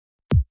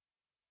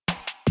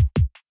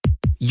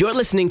You're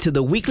listening to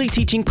the weekly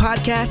teaching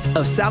podcast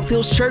of South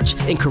Hills Church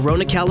in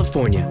Corona,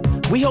 California.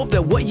 We hope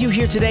that what you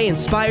hear today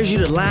inspires you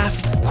to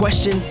laugh,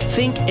 question,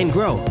 think, and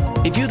grow.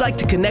 If you'd like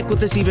to connect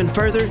with us even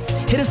further,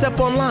 hit us up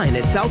online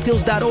at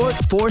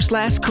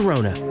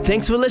southhills.org/Corona.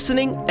 Thanks for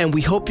listening, and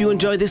we hope you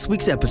enjoy this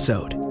week's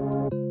episode.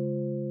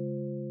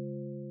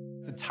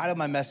 The title of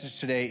my message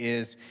today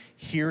is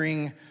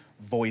Hearing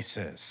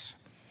Voices.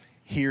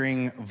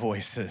 Hearing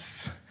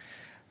Voices.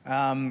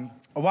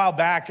 A while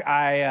back,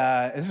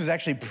 this was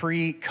actually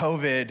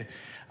pre-COVID.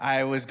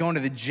 I was going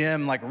to the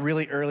gym like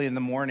really early in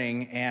the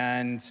morning,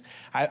 and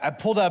I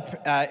pulled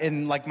up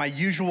in like my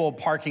usual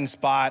parking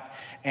spot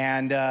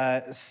and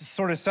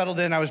sort of settled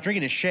in. I was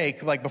drinking a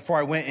shake like before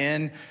I went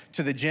in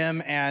to the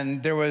gym,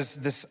 and there was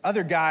this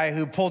other guy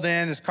who pulled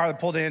in, his car that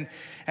pulled in,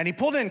 and he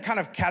pulled in kind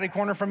of catty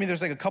corner from me.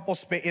 There's like a couple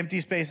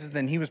empty spaces,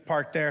 then he was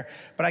parked there,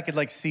 but I could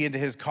like see into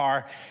his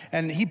car.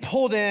 And he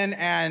pulled in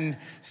and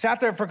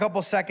sat there for a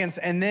couple seconds,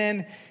 and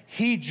then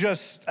he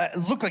just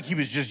looked like he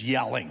was just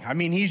yelling. I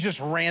mean, he's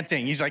just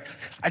ranting. He's like,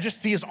 I just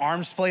see his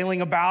arms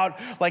flailing about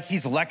like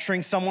he's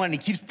lecturing someone, and he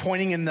keeps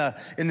pointing in the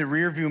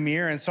rear view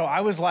mirror. And so I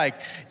was like,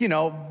 you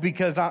know,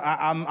 because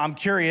I'm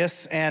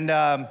curious, and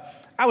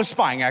I was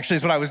spying, actually,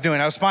 is what I was doing.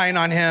 I was spying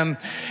on him.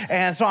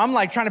 And so I'm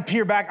like trying to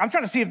peer back. I'm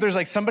trying to see if there's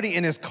like somebody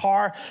in his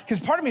car.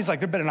 Because part of me is like,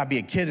 there better not be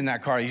a kid in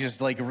that car. He's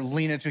just like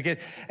leaning into a kid.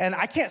 And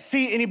I can't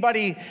see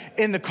anybody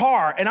in the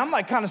car. And I'm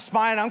like kind of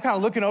spying. I'm kind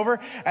of looking over.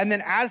 And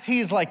then as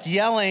he's like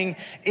yelling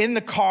in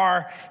the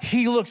car,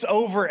 he looks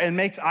over and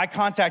makes eye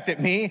contact at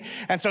me.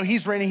 And so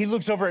he's raining. He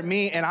looks over at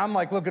me. And I'm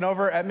like looking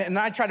over at me. And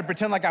I tried to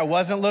pretend like I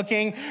wasn't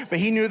looking. But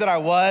he knew that I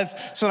was.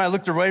 So then I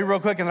looked away real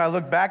quick. And then I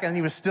looked back. And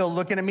he was still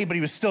looking at me. But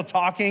he was still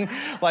talking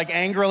like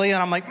angrily,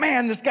 and I'm like,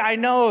 man, this guy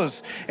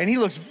knows, and he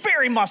looks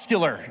very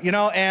muscular, you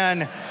know,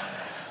 and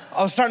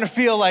I was starting to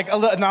feel like a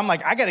little, and I'm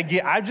like,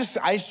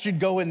 I should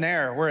go in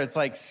there where it's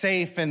like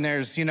safe, and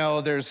there's, you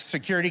know, there's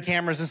security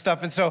cameras and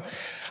stuff, and so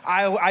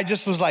I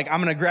just was like, I'm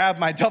gonna grab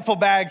my duffel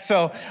bag.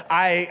 So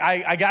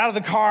I got out of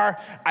the car,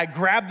 I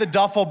grabbed the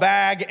duffel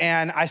bag,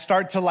 and I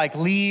start to like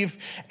leave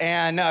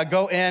and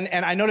go in.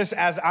 And I noticed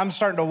as I'm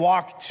starting to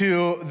walk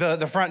to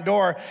the front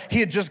door, he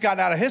had just gotten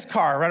out of his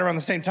car right around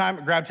the same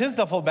time, grabbed his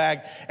duffel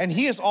bag, and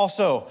he is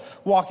also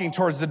walking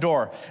towards the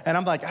door. And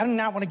I'm like, I do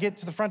not want to get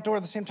to the front door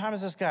at the same time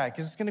as this guy,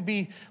 because it's gonna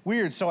be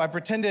weird. So I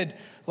pretended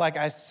like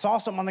I saw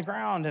something on the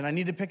ground and I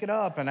need to pick it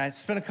up, and I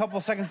spent a couple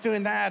of seconds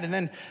doing that, and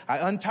then I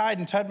untied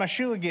and tied my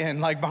shoe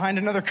again, like behind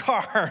another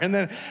car, and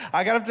then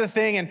I got up to the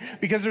thing, and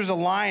because there's a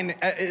line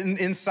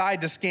inside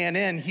to scan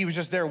in, he was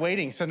just there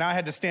waiting, so now I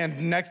had to stand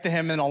next to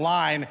him in a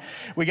line.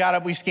 We got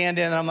up, we scanned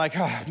in, and I'm like,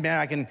 oh man,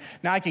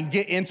 I can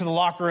get into the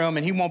locker room,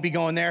 and he won't be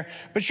going there.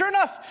 But sure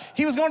enough,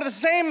 he was going to the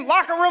same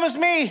locker room as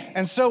me,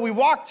 and so we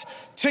walked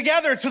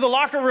together to the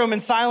locker room in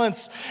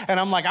silence, and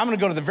I'm like, I'm gonna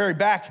go to the very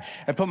back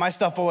and put my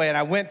stuff away. And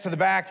I went to the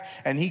back,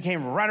 and he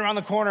came right around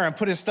the corner and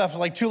put his stuff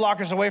like 2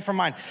 lockers away from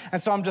mine.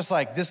 And so I'm just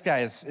like, this guy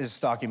is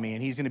stalking me,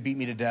 and he's gonna beat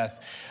me to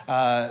death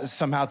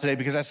somehow today,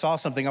 because I saw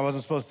something I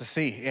wasn't supposed to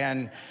see.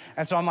 And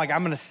so I'm like,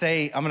 I'm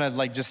gonna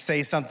like just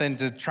say something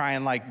to try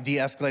and like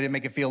de-escalate it,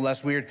 make it feel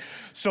less weird.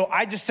 So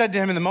I just said to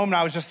him in the moment,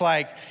 I was just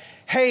like,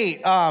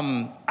 hey,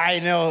 I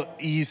know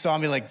you saw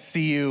me like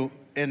see you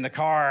in the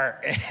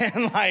car,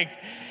 and like,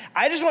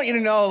 I just want you to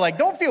know, like,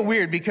 don't feel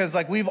weird, because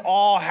like we've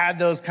all had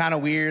those kind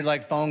of weird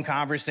like phone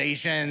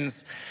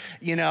conversations,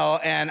 you know,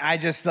 and I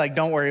just like,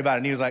 don't worry about it.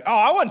 And he was like, oh,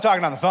 I wasn't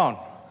talking on the phone.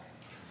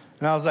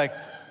 And I was like,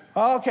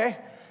 oh, okay.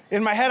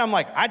 In my head, I'm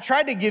like, I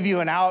tried to give you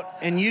an out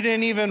and you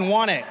didn't even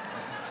want it.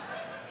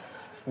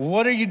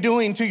 What are you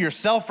doing to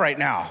yourself right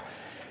now?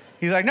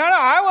 He's like, no,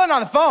 I wasn't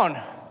on the phone.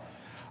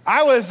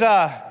 I was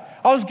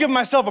giving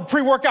myself a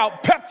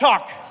pre-workout pep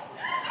talk.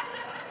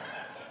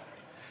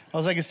 I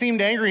was like, it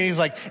seemed angry, and he's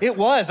like, it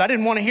was, I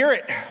didn't want to hear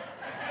it.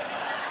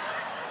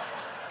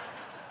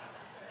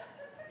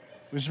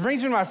 Which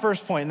brings me to my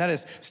first point, and that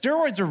is,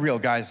 steroids are real,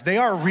 guys. They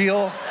are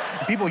real,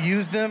 people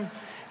use them,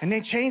 and they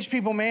change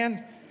people,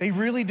 man. They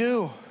really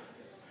do.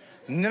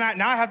 And then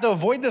now I have to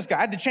avoid this guy.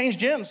 I had to change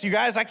gyms. You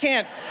guys, I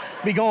can't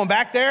be going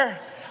back there.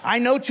 I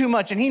know too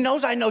much, and he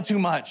knows I know too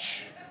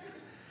much.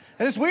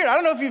 And it's weird. I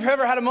don't know if you've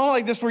ever had a moment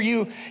like this where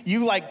you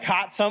like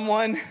caught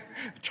someone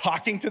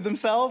talking to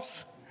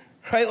themselves.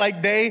 Right,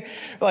 like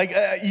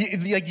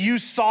you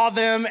saw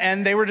them,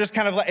 and they were just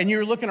kind of like, and you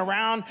were looking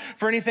around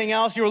for anything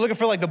else. You were looking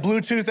for like the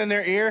Bluetooth in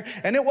their ear,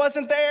 and it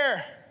wasn't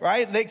there,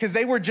 right? Because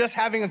they were just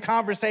having a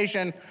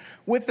conversation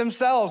with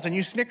themselves, and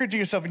you snickered to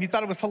yourself, and you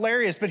thought it was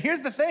hilarious. But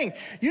here's the thing: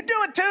 you do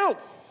it too.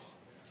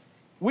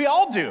 We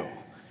all do.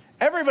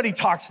 Everybody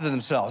talks to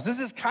themselves. This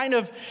is kind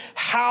of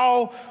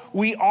how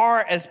we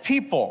are as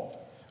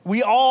people.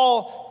 We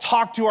all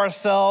talk to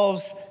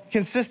ourselves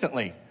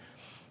consistently.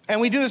 And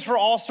we do this for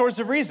all sorts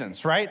of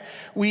reasons, right?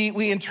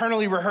 We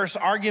internally rehearse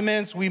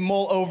arguments, we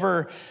mull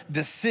over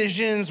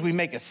decisions, we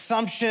make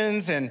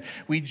assumptions, and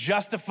we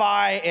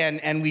justify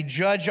and we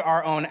judge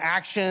our own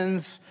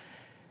actions.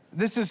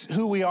 This is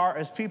who we are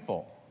as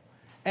people.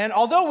 And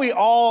although we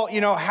all,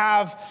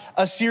 have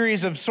a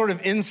series of sort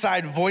of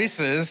inside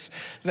voices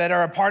that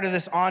are a part of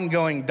this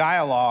ongoing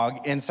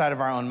dialogue inside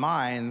of our own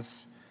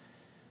minds,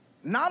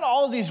 not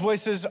all of these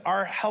voices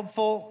are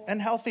helpful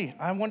and healthy.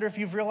 I wonder if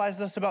you've realized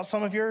this about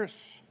some of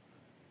yours.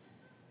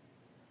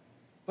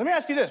 Let me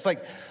ask you this,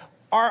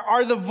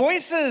 are the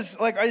voices,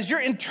 is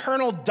your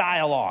internal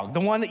dialogue, the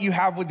one that you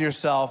have with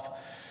yourself,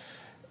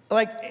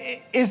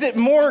 is it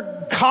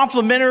more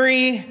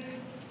complimentary,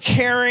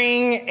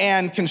 caring,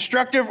 and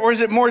constructive, or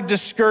is it more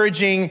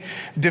discouraging,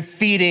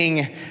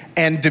 defeating,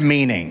 and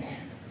demeaning?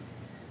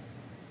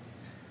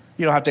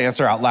 You don't have to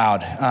answer out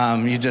loud.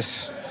 You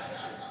just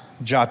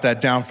jot that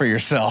down for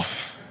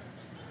yourself.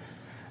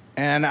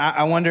 And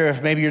I wonder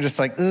if maybe you're just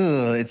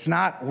it's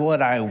not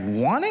what I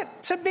want it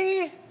to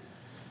be.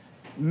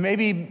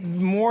 Maybe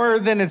more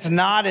than it's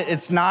not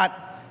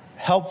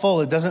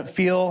helpful. It doesn't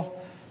feel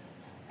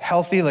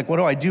healthy. What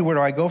do I do? Where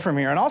do I go from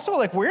here? And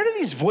also, where do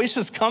these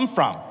voices come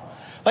from?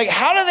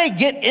 How do they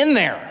get in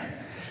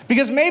there?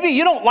 Because maybe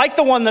you don't like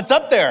the one that's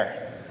up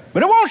there,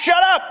 but it won't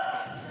shut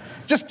up.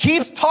 It just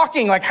keeps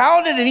talking.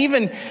 How did it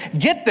even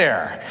get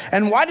there?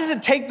 And why does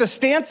it take the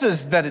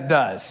stances that it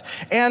does?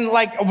 And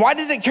why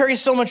does it carry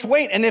so much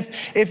weight? And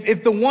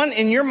if the one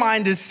in your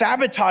mind is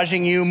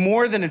sabotaging you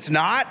more than it's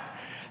not,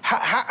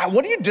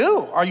 what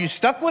do? Are you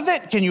stuck with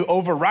it? Can you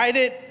override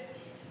it?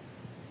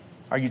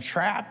 Are you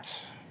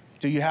trapped?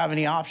 Do you have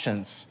any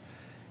options?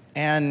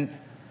 And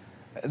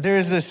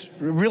there's this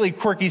really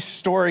quirky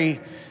story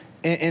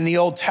in the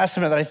Old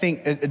Testament that I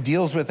think it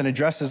deals with and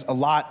addresses a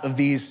lot of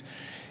these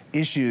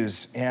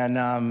issues.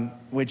 And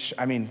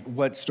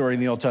what story in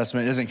the Old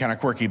Testament isn't kind of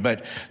quirky,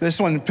 but this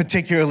one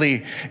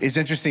particularly is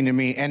interesting to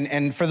me.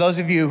 And for those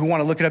of you who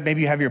want to look it up,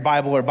 maybe you have your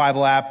Bible or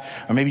Bible app,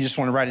 or maybe you just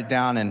want to write it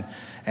down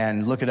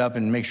and look it up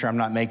and make sure I'm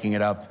not making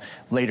it up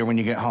later when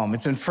you get home.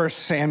 It's in 1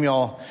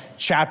 Samuel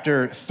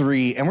chapter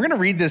 3. And we're going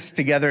to read this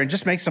together and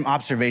just make some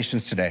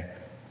observations today.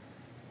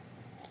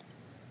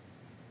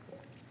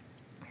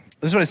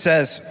 This is what it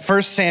says.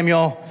 1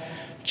 Samuel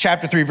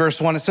chapter 3, verse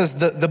 1. It says,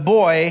 the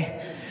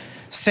boy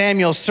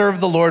Samuel served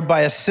the Lord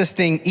by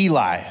assisting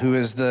Eli, who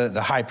is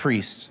the high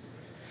priest.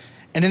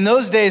 And in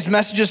those days,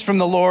 messages from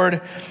the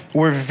Lord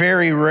were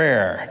very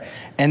rare,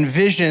 and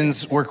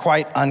visions were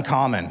quite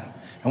uncommon.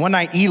 And one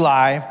night,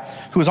 Eli,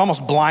 who was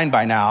almost blind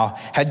by now,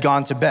 had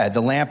gone to bed.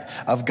 The lamp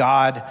of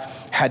God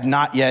had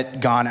not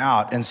yet gone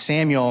out, and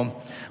Samuel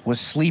was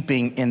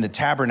sleeping in the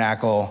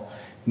tabernacle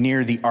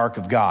near the ark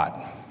of God.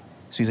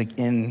 So he's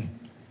in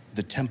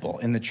the temple,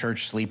 in the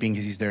church, sleeping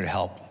because he's there to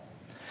help.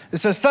 It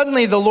says,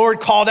 suddenly the Lord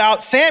called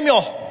out,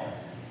 Samuel.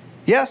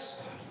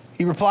 Yes,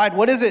 he replied,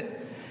 what is it?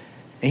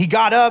 And he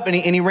got up and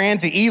he ran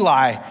to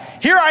Eli.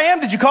 Here I am,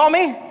 did you call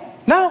me?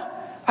 No,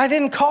 I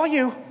didn't call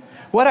you.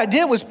 What I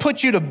did was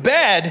put you to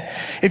bed.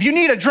 If you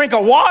need a drink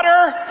of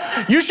water,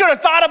 you should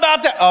have thought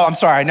about that. Oh, I'm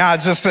sorry. Now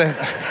it's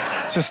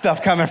just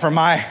stuff coming from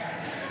my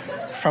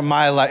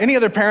life. Any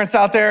other parents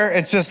out there?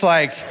 It's just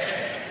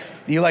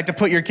you like to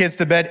put your kids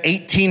to bed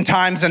 18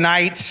 times a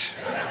night.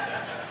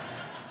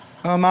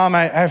 Oh, Mom,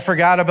 I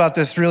forgot about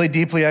this really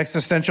deeply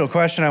existential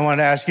question I wanted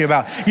to ask you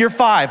about. You're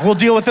 5. We'll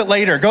deal with it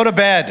later. Go to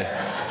bed.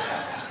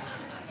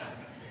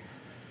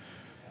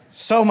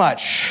 So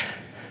much.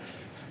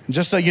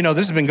 Just so you know,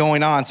 this has been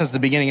going on since the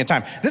beginning of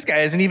time. This guy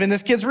isn't even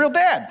this kid's real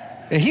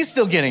dad. And he's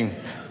still getting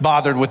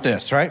bothered with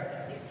this, right?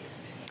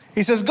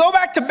 He says, go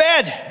back to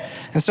bed.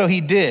 And so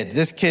he did.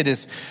 This kid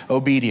is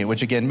obedient,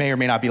 which again, may or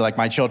may not be like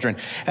my children.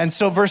 And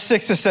so verse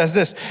 6, it says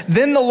this,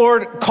 then the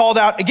Lord called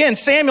out again,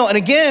 Samuel. And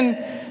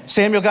again,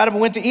 Samuel got up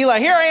and went to Eli.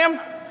 Here I am.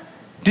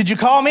 Did you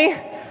call me?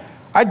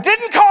 I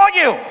didn't call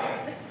you,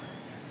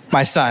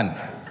 my son.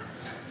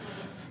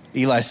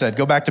 Eli said,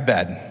 go back to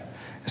bed.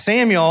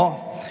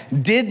 Samuel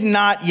did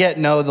not yet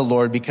know the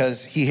Lord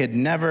because he had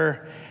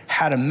never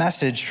had a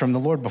message from the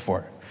Lord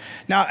before.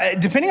 Now,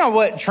 depending on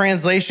what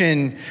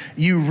translation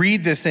you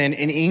read this in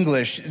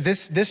English,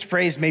 this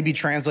phrase may be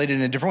translated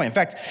in a different way. In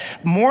fact,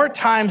 more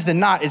times than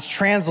not, it's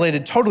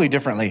translated totally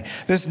differently.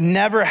 This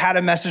never had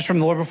a message from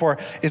the Lord before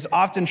is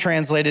often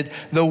translated,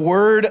 the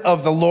word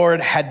of the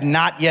Lord had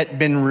not yet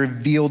been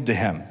revealed to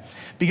him.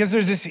 Because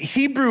there's this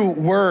Hebrew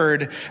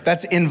word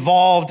that's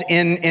involved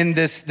in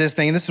this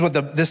thing. This is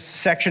what this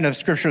section of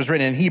scripture is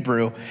written in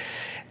Hebrew.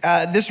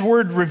 This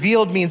word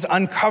revealed means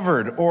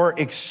uncovered or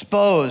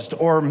exposed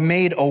or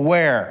made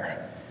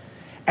aware.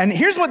 And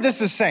here's what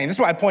this is saying. This is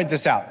why I point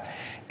this out.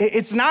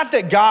 It's not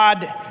that God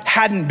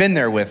hadn't been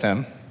there with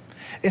him.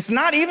 It's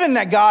not even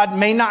that God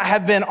may not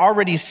have been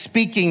already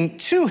speaking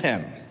to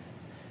him.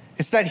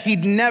 It's that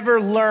he'd never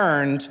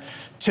learned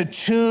to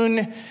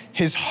tune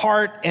his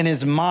heart and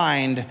his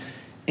mind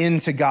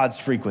into God's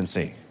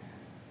frequency.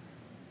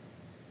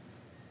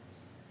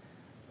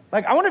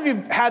 Like, I wonder if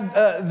you've had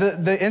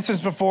the instance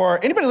before.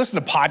 Anybody listen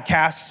to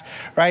podcasts,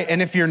 right? And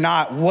if you're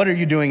not, what are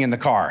you doing in the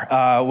car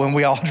when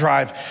we all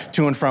drive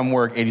to and from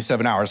work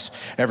 87 hours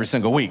every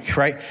single week,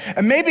 right?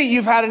 And maybe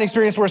you've had an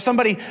experience where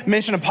somebody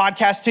mentioned a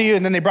podcast to you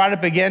and then they brought it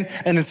up again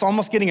and it's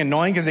almost getting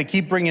annoying because they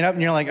keep bringing it up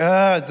and you're like,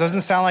 it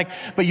doesn't sound like,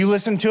 but you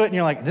listen to it and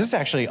you're like, this is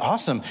actually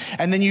awesome.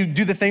 And then you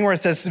do the thing where it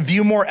says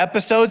view more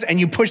episodes and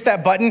you push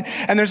that button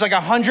and there's like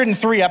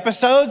 103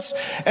 episodes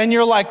and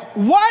you're like,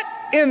 what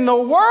in the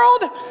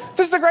world?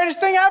 This is the greatest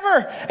thing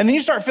ever. And then you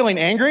start feeling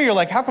angry. You're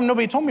like, how come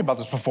nobody told me about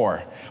this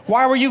before?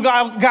 Why were you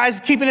guys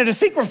keeping it a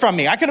secret from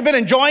me? I could have been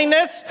enjoying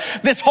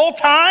this whole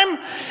time.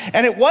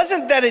 And it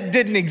wasn't that it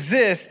didn't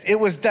exist. It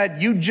was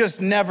that you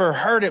just never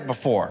heard it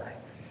before.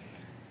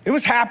 It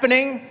was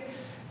happening.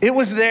 It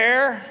was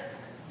there.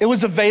 It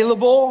was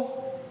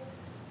available.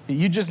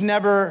 You just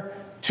never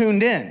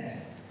tuned in.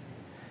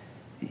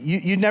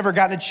 You'd never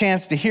gotten a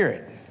chance to hear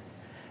it.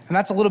 And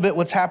that's a little bit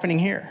what's happening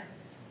here.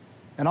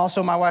 And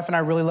also, my wife and I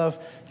really love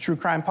true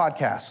crime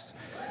podcasts.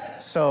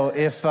 So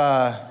if,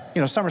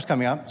 summer's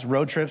coming up, it's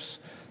road trips.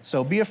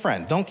 So be a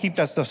friend. Don't keep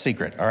that stuff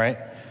secret, all right?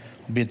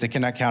 We'll be at the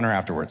Connect counter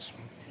afterwards.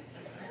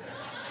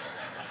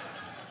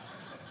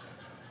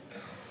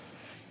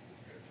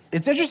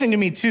 It's interesting to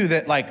me, too,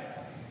 that,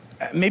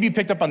 maybe you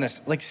picked up on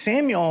this.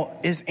 Samuel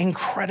is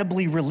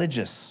incredibly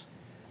religious,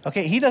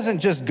 okay? He doesn't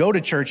just go to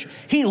church.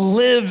 He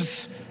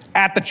lives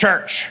at the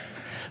church.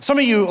 Some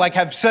of you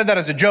have said that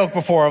as a joke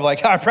before of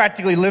I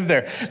practically live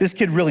there. This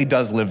kid really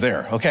does live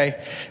there,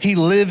 okay? He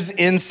lives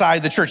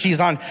inside the church.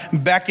 He's on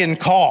beck and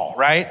call,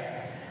 right?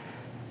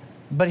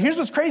 But here's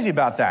what's crazy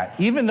about that.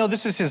 Even though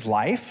this is his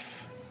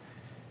life,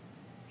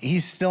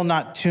 he's still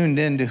not tuned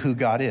into who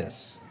God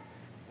is,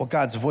 what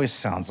God's voice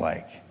sounds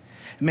like.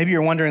 Maybe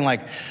you're wondering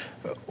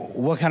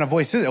what kind of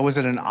voice is it? Was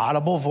it an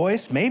audible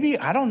voice? Maybe,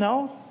 I don't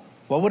know.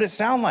 What would it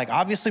sound like?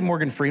 Obviously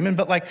Morgan Freeman,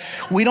 but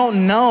we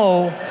don't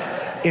know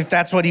if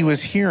that's what he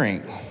was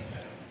hearing.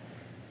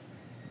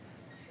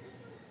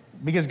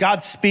 Because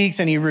God speaks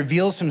and he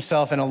reveals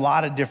himself in a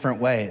lot of different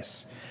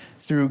ways.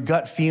 Through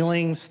gut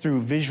feelings,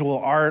 through visual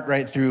art,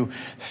 right? Through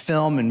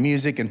film and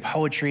music and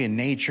poetry and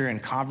nature and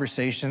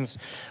conversations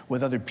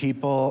with other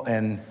people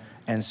and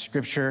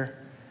scripture,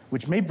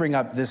 which may bring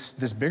up this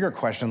bigger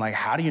question,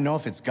 how do you know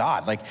if it's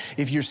God?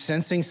 If you're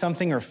sensing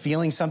something or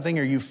feeling something,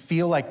 or you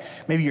feel like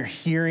maybe you're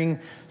hearing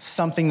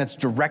something that's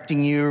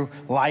directing your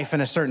life in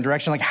a certain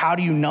direction, how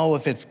do you know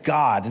if it's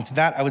God? And to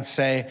that, I would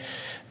say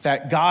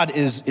that God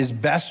is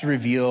best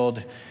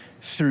revealed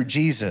through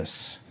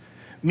Jesus.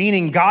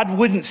 Meaning God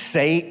wouldn't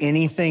say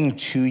anything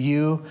to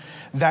you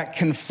that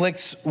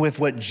conflicts with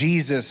what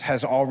Jesus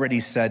has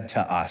already said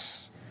to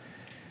us.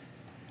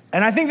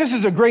 And I think this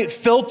is a great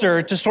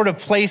filter to sort of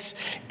place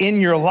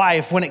in your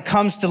life when it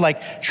comes to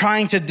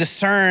trying to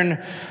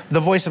discern the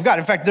voice of God.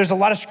 In fact, there's a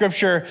lot of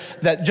scripture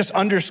that just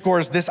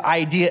underscores this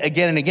idea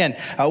again and again.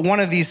 One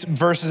of these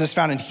verses is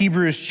found in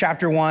Hebrews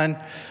chapter 1,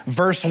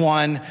 verse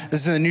 1.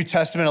 This is in the New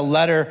Testament, a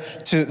letter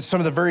to some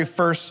of the very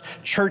first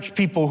church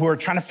people who are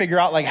trying to figure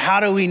out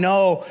how do we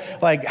know,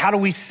 how do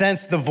we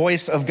sense the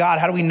voice of God?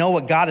 How do we know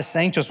what God is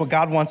saying to us, what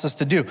God wants us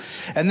to do?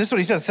 And this is what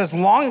he says. It says,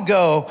 long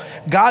ago,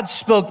 God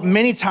spoke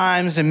many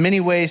times in many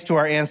ways to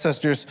our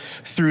ancestors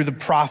through the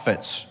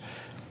prophets.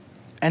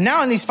 And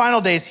now in these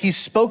final days, he's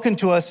spoken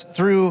to us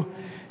through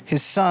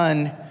his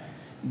son,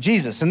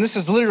 Jesus. And this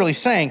is literally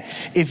saying,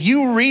 if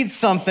you read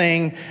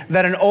something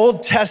that an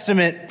Old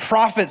Testament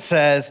prophet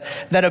says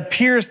that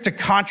appears to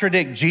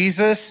contradict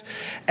Jesus,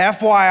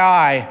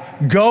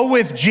 FYI, go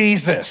with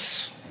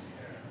Jesus.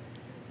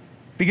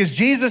 Because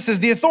Jesus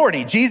is the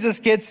authority. Jesus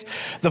gets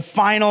the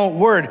final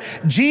word.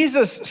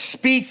 Jesus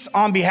speaks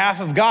on behalf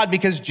of God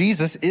because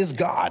Jesus is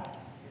God.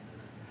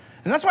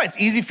 And that's why it's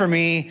easy for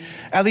me,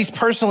 at least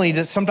personally,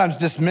 to sometimes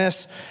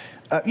dismiss,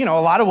 a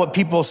lot of what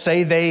people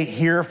say they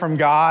hear from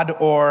God,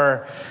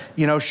 or,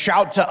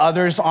 shout to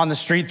others on the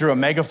street through a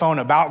megaphone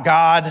about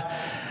God,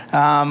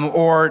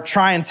 or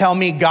try and tell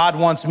me God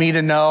wants me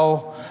to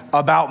know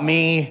about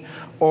me,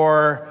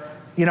 or,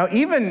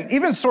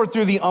 even sort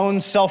through the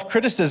own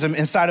self-criticism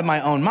inside of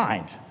my own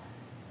mind.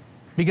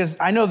 Because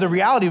I know the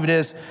reality of it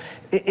is,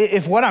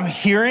 if what I'm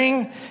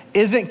hearing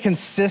isn't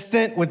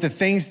consistent with the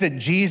things that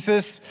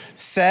Jesus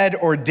said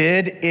or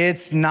did,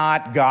 it's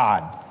not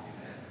God.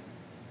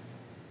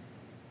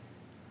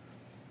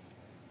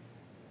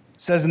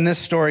 It says in this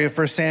story of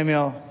 1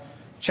 Samuel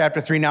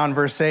chapter 3 now in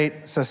verse 8,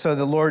 it says, so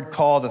the Lord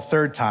called a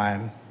third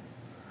time,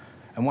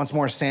 and once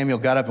more Samuel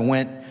got up and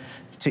went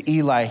to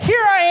Eli.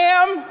 Here I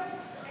am.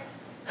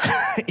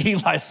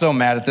 Eli's so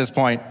mad at this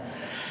point.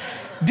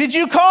 Did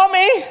you call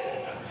me?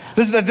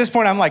 At this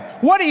point, I'm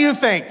like, what do you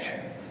think?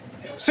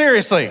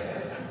 Seriously.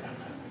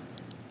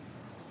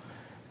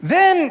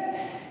 Then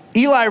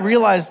Eli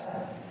realized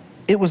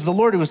it was the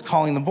Lord who was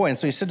calling the boy. And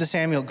so he said to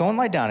Samuel, go and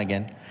lie down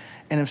again.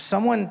 And if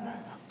someone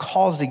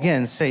calls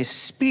again, say,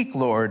 speak,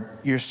 Lord,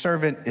 your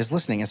servant is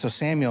listening. And so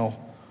Samuel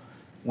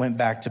went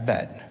back to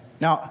bed.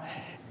 Now,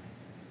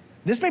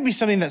 this may be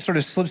something that sort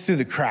of slips through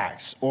the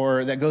cracks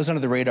or that goes under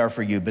the radar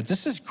for you, but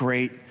this is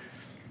great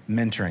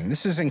mentoring.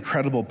 This is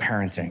incredible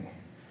parenting.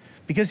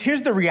 Because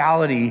here's the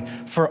reality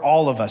for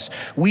all of us.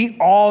 We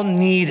all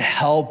need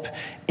help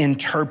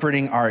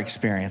interpreting our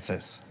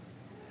experiences.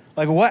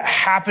 Like what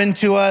happened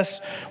to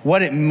us,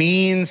 what it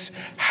means,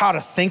 how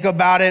to think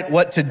about it,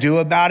 what to do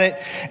about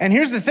it. And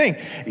here's the thing,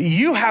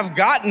 you have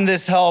gotten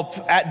this help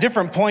at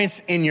different points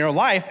in your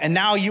life, and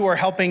now you are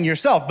helping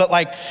yourself. But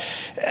like,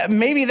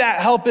 maybe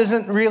that help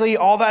isn't really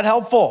all that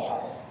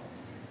helpful.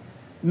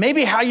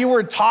 Maybe how you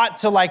were taught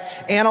to like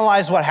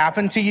analyze what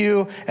happened to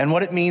you and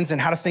what it means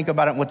and how to think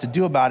about it and what to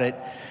do about it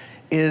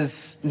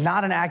is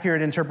not an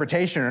accurate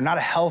interpretation or not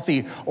a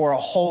healthy or a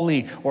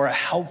holy or a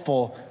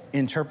helpful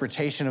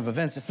interpretation of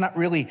events. It's not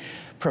really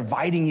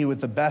providing you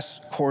with the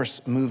best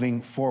course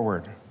moving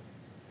forward.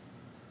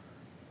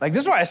 Like,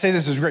 this is why I say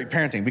this is great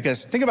parenting,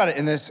 because think about it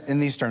in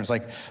these terms.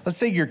 Like, let's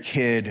say your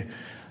kid,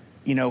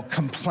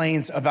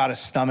 complains about a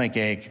stomach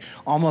ache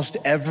almost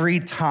every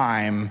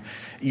time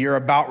you're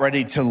about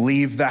ready to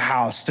leave the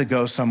house to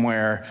go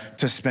somewhere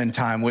to spend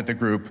time with a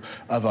group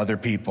of other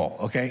people,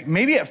 okay?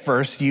 Maybe at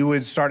first you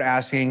would start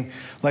asking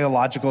like a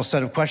logical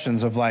set of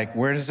questions of like,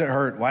 where does it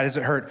hurt? Why does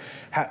it hurt?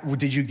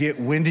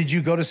 When did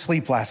you go to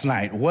sleep last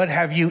night? What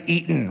have you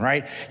eaten,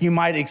 right? You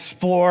might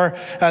explore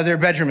their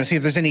bedroom and see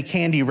if there's any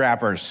candy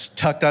wrappers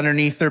tucked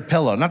underneath their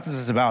pillow. Not that this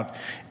is about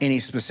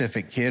any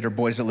specific kid or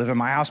boys that live in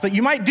my house, but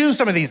you might do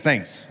some of these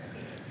things.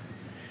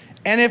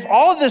 And if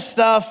all of this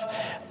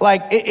stuff,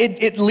 like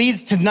it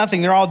leads to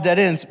nothing, they're all dead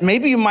ends,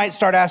 maybe you might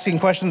start asking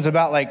questions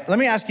about like, let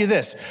me ask you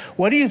this,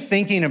 what are you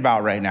thinking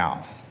about right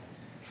now?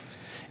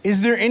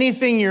 Is there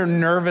anything you're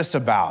nervous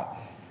about?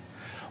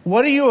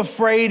 What are you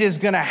afraid is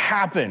gonna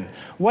happen?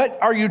 What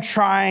are you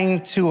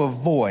trying to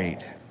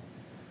avoid?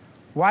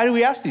 Why do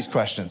we ask these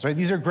questions, right?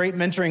 These are great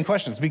mentoring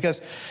questions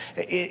because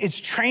it's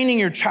training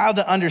your child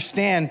to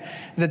understand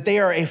that they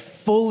are a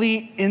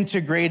fully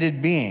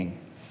integrated being.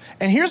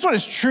 And here's what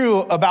is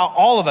true about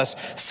all of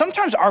us.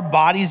 Sometimes our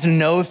bodies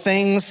know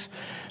things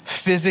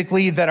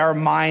physically that our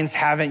minds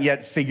haven't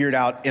yet figured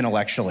out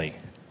intellectually.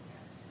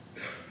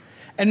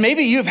 And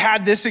maybe you've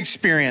had this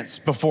experience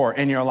before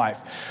in your life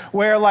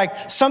where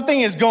like something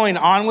is going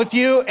on with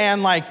you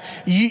and like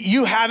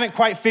you haven't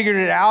quite figured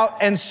it out.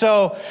 And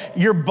so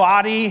your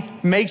body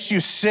makes you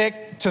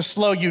sick to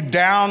slow you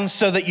down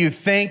so that you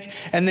think,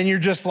 and then you're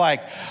just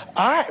like,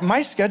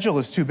 my schedule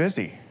is too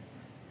busy.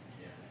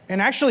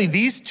 And actually,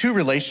 these two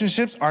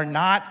relationships are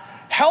not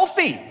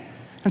healthy.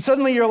 And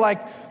suddenly you're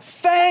like,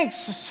 thanks,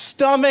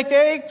 stomach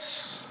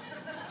aches.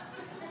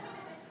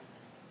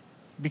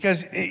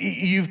 Because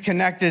you've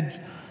connected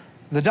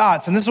the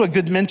dots. And this is what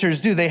good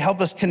mentors do. They help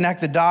us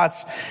connect the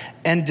dots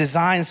and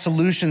design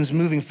solutions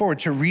moving forward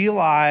to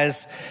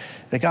realize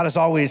that God is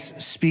always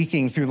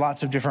speaking through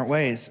lots of different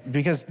ways.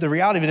 Because the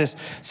reality of it is,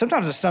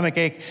 sometimes a stomach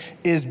ache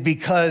is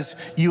because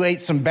you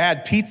ate some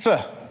bad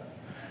pizza.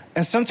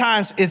 And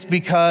sometimes it's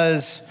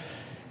because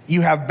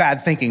you have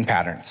bad thinking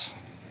patterns.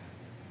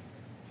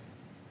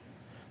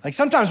 Like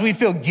sometimes we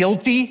feel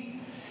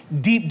guilty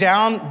deep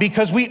down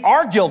because we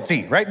are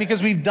guilty, right?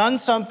 Because we've done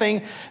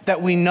something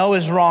that we know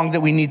is wrong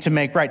that we need to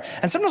make right.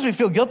 And sometimes we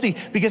feel guilty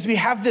because we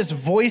have this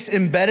voice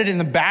embedded in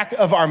the back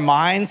of our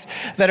minds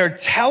that are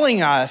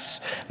telling us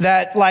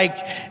that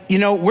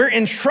we're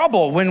in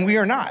trouble when we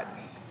are not,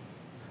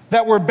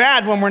 that we're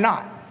bad when we're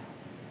not,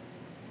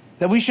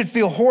 that we should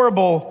feel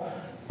horrible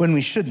when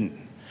we shouldn't.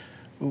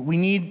 We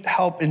need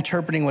help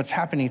interpreting what's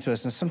happening to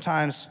us. And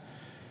sometimes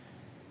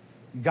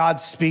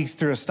God speaks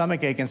through a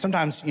stomach ache, and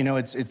sometimes,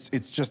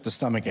 it's just a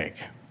stomach ache.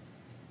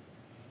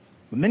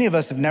 But many of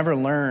us have never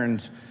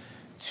learned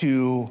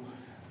to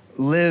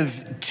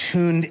live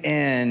tuned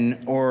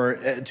in or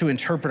to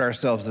interpret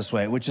ourselves this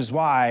way, which is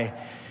why,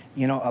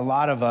 a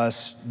lot of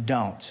us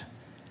don't.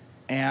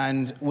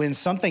 And when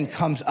something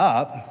comes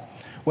up,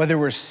 whether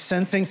we're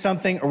sensing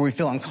something or we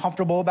feel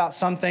uncomfortable about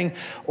something,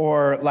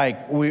 or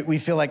like we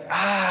feel like,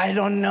 I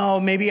don't know,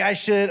 maybe I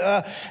should,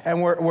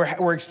 and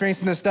we're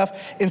experiencing this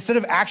stuff, instead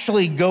of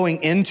actually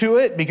going into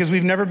it, because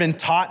we've never been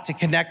taught to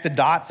connect the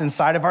dots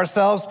inside of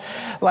ourselves,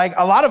 like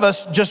a lot of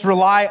us just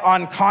rely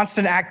on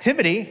constant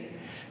activity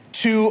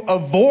to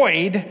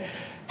avoid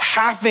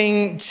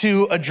having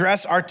to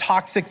address our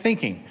toxic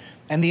thinking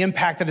and the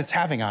impact that it's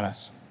having on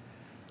us.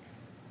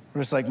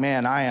 We're just like,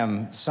 man,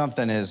 I'm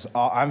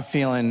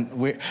feeling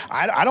weird.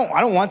 I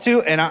don't want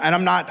to, and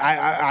I'm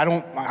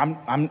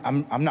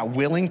not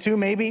willing to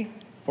maybe,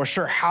 or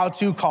sure how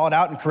to call it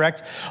out and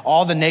correct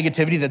all the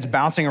negativity that's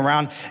bouncing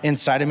around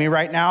inside of me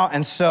right now.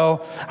 And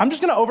so I'm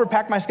just gonna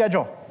overpack my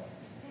schedule.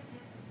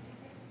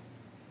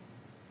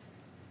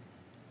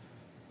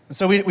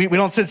 So we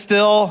don't sit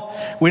still.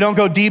 We don't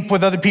go deep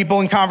with other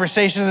people in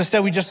conversations.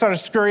 Instead, we just sort of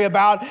scurry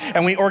about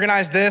and we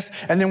organize this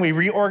and then we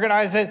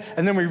reorganize it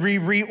and then we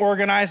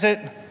reorganize it.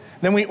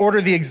 Then we order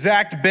the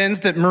exact bins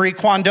that Marie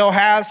Kondo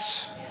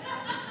has.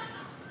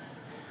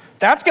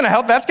 That's gonna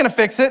help, that's gonna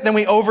fix it. Then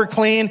we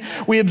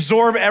overclean. We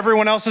absorb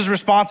everyone else's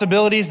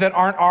responsibilities that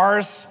aren't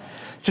ours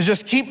to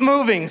just keep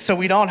moving so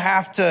we don't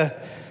have to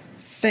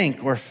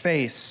think or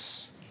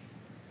face.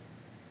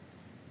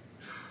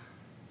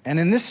 And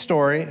in this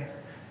story,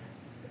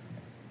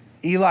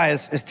 Eli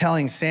is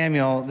telling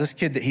Samuel, this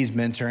kid that he's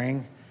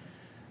mentoring,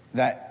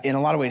 that in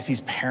a lot of ways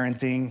he's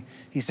parenting.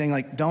 He's saying,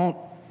 like, don't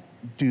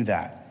do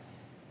that.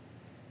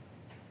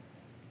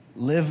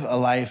 Live a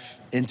life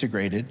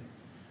integrated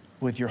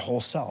with your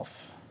whole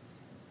self.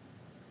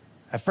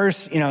 At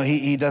first,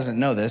 he doesn't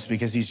know this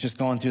because he's just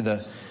going through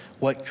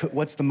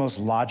what's the most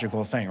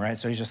logical thing, right?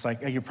 So he's just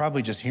like, you're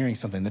probably just hearing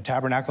something. The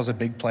tabernacle's a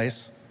big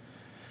place,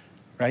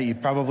 right? You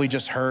probably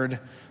just heard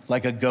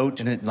like a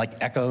goat and it like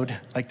echoed.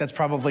 Like that's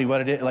probably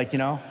what it is, like,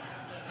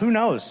 who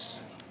knows?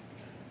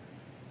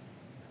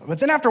 But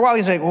then after a while,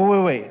 he's like,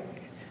 wait.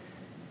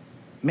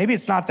 Maybe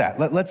it's not that.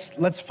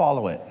 Let's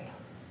follow it.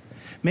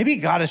 Maybe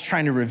God is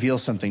trying to reveal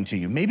something to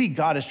you. Maybe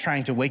God is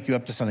trying to wake you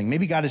up to something.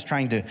 Maybe God is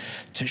trying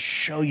to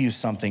show you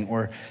something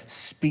or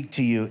speak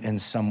to you in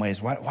some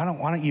ways. Why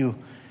don't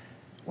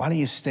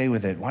you stay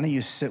with it? Why don't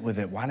you sit with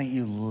it? Why don't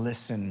you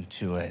listen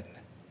to it?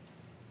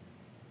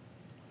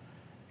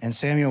 And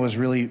Samuel was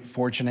really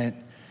fortunate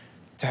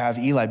to have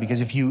Eli, because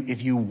if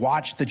you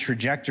watch the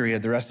trajectory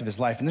of the rest of his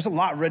life, and there's a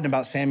lot written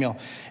about Samuel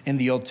in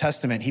the Old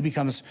Testament, he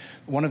becomes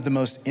one of the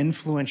most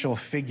influential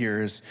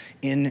figures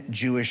in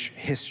Jewish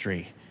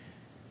history.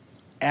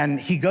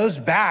 And he goes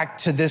back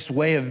to this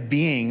way of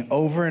being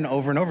over and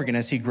over and over again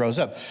as he grows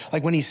up.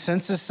 Like when he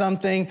senses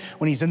something,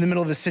 when he's in the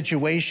middle of a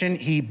situation,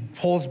 he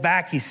pulls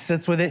back, he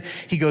sits with it,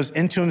 he goes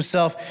into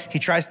himself, he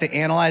tries to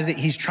analyze it,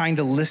 he's trying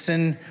to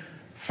listen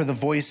for the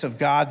voice of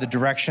God, the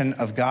direction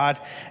of God.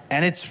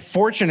 And it's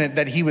fortunate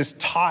that he was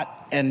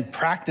taught and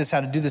practiced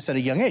how to do this at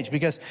a young age,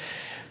 because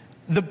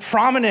the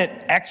prominent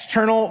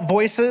external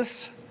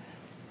voices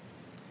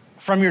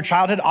from your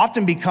childhood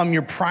often become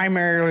your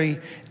primarily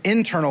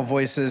internal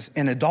voices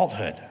in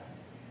adulthood.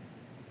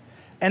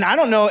 And I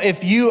don't know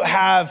if you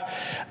have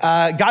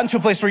gotten to a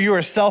place where you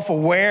are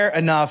self-aware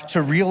enough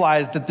to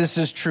realize that this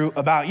is true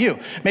about you.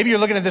 Maybe you're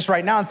looking at this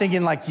right now and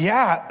thinking like,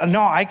 yeah,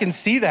 no, I can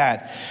see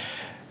that.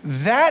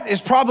 That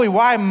is probably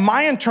why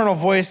my internal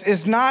voice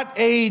is not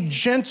a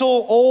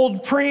gentle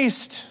old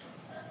priest.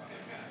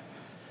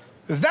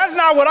 Because that's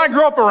not what I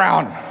grew up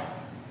around.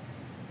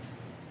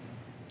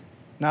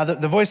 Now,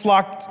 the voice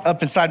locked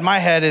up inside my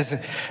head is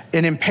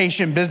an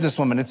impatient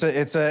businesswoman.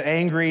 It's an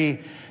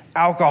angry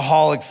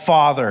alcoholic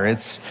father.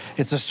 It's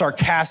a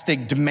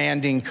sarcastic,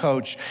 demanding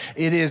coach.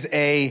 It is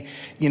a,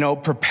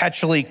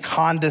 perpetually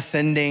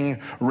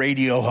condescending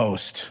radio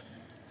host.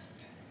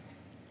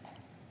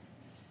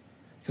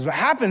 Because what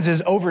happens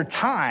is over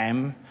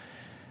time,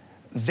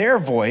 their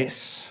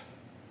voice,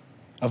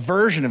 a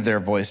version of their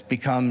voice,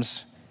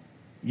 becomes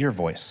your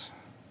voice.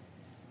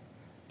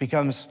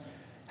 Becomes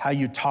how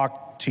you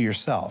talk to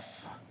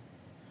yourself.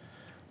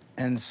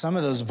 And some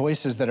of those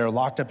voices that are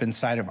locked up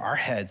inside of our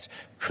heads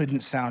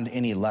couldn't sound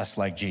any less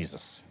like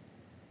Jesus.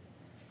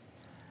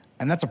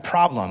 And that's a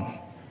problem,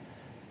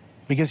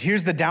 because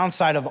here's the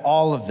downside of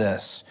all of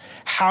this.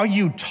 How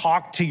you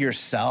talk to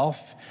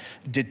yourself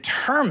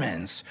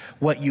determines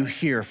what you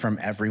hear from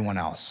everyone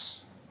else.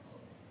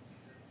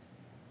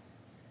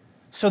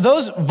 So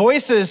those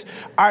voices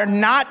are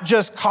not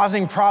just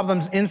causing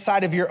problems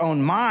inside of your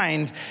own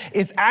mind,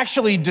 it's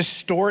actually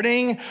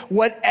distorting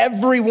what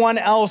everyone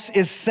else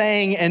is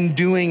saying and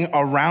doing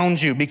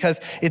around you, because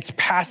it's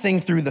passing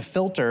through the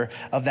filter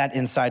of that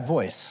inside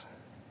voice.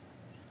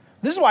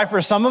 This is why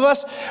for some of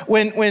us,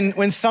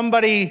 when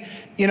somebody,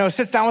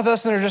 sits down with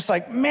us and they're just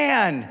like,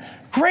 man,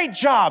 great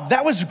job.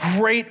 That was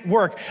great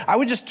work. I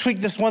would just tweak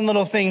this one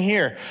little thing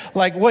here.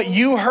 Like what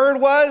you heard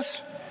was,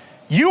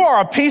 you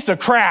are a piece of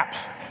crap.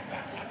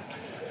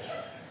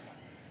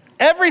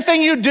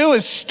 Everything you do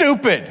is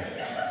stupid.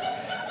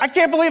 I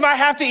can't believe I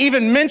have to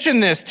even mention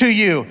this to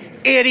you,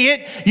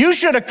 idiot. You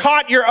should have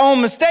caught your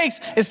own mistakes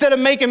instead of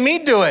making me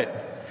do it.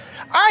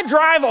 I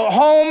drive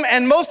home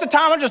and most of the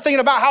time I'm just thinking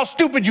about how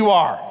stupid you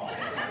are.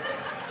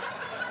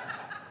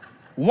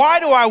 Why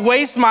do I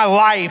waste my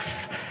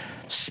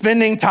life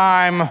spending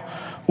time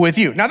with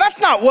you? Now, that's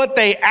not what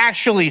they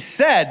actually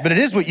said, but it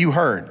is what you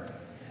heard.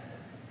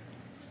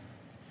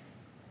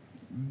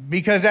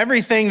 Because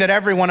everything that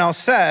everyone else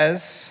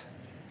says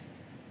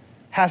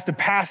has to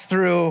pass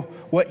through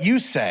what you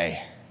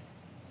say.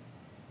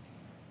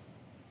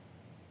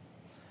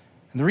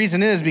 And the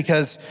reason is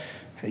because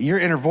your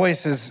inner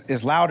voice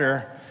is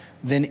louder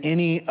than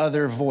any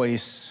other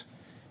voice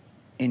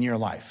in your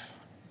life.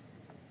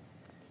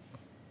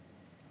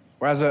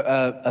 Whereas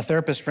a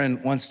therapist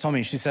friend once told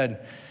me, she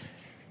said,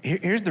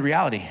 here's the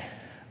reality.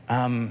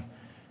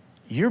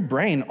 Your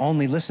brain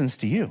only listens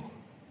to you.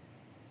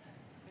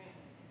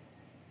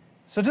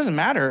 So it doesn't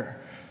matter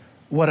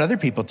what other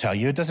people tell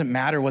you. It doesn't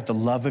matter what the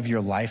love of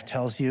your life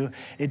tells you.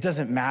 It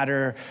doesn't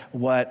matter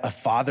what a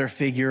father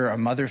figure or a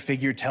mother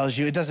figure tells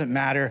you. It doesn't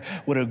matter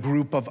what a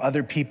group of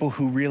other people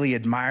who really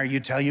admire you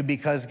tell you,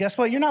 because guess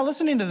what? You're not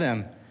listening to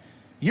them.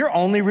 You're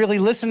only really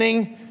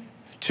listening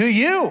to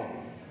you.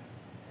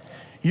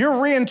 You're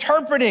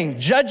reinterpreting,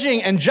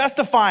 judging, and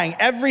justifying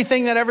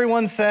everything that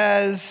everyone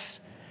says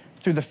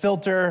through the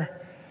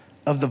filter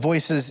of the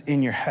voices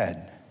in your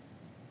head.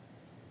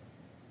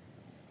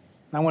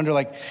 I wonder,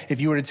 if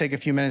you were to take a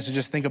few minutes to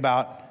just think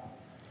about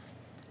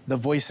the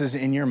voices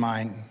in your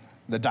mind,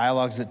 the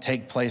dialogues that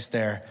take place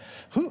there,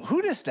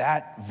 who does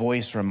that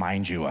voice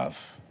remind you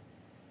of?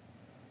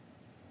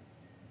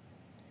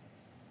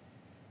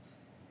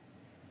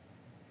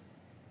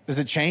 Does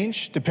it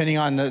change depending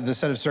on the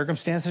set of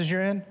circumstances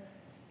you're in?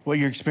 What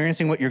you're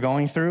experiencing, what you're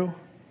going through?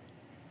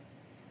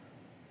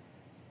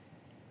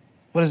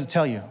 What does it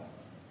tell you?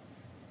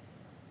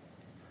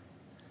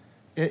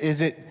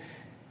 Is it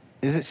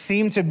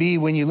seem to be,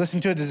 when you listen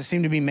to it, does it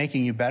seem to be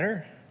making you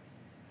better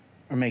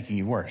or making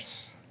you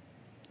worse?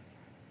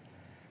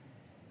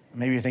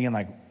 Maybe you're thinking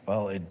like,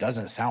 well, it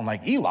doesn't sound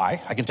like Eli,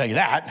 I can tell you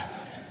that.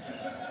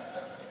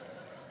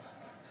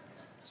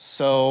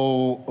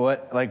 So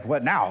what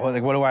now?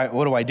 Like, what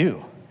do I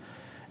do?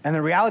 And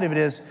the reality of it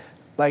is,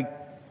 like,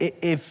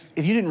 if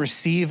you didn't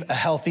receive a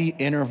healthy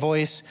inner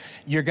voice,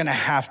 you're gonna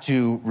have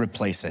to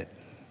replace it.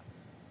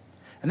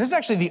 And this is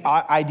actually the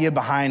idea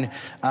behind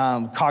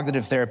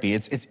cognitive therapy.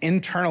 It's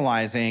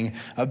internalizing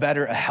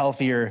a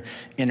healthier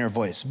inner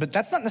voice. But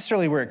that's not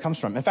necessarily where it comes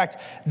from. In fact,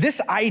 this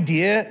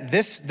idea,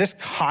 this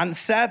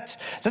concept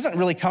doesn't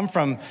really come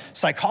from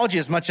psychology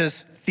as much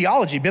as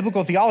theology,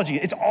 biblical theology.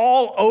 It's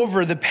all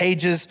over the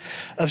pages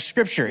of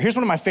Scripture. Here's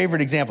one of my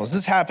favorite examples.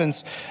 This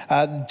happens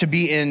to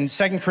be in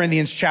 2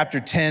 Corinthians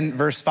chapter 10,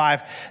 verse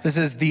 5. This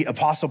is the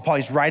Apostle Paul.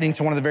 He's writing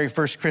to one of the very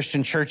first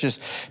Christian churches,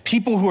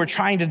 people who are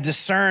trying to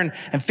discern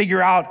and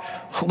figure out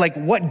like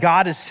what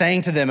God is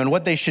saying to them and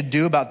what they should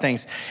do about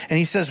things. And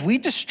he says, we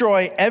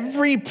destroy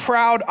every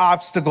proud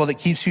obstacle that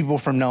keeps people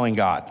from knowing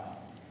God.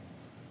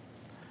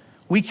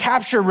 We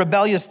capture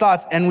rebellious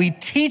thoughts and we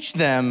teach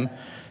them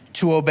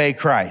to obey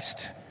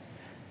Christ.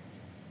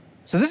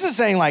 So this is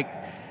saying like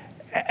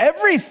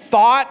every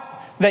thought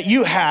that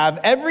you have,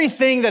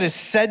 everything that is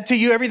said to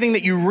you, everything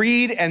that you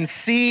read and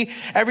see,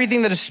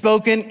 everything that is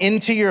spoken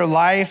into your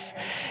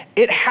life,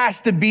 it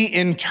has to be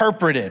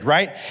interpreted,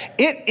 right?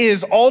 It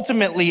is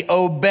ultimately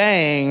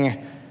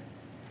obeying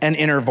an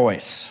inner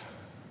voice.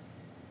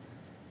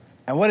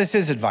 And what is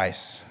his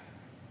advice?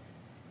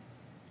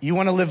 You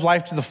want to live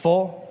life to the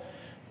full?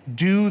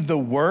 Do the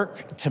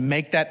work to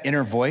make that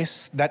inner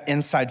voice, that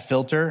inside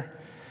filter,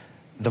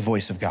 the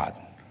voice of God.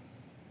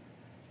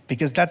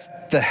 Because that's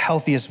the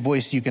healthiest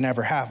voice you can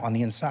ever have on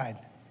the inside.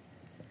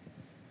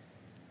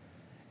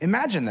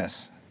 Imagine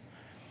this.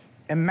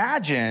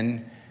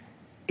 Imagine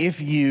if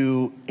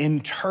you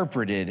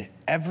interpreted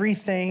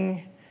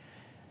everything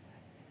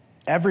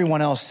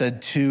everyone else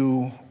said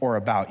to or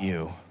about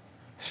you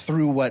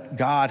through what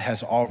God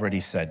has already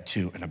said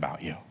to and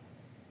about you.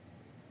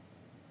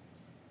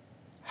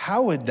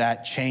 How would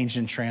that change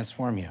and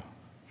transform you?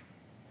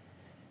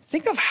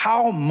 Think of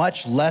how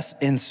much less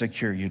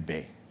insecure you'd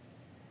be.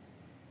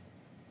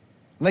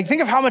 Like,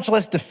 think of how much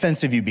less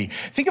defensive you'd be.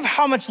 Think of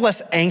how much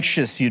less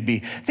anxious you'd be.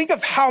 Think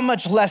of how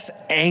much less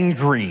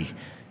angry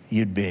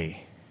you'd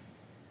be.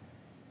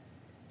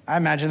 I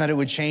imagine that it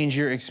would change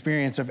your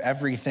experience of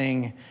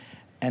everything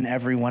and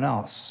everyone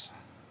else.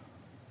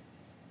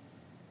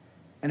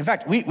 And in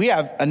fact, we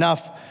have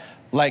enough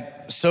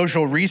like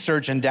social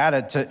research and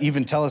data to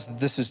even tell us that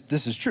this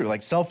is true.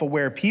 Like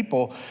self-aware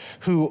people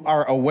who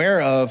are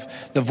aware of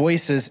the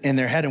voices in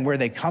their head and where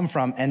they come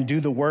from and do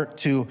the work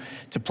to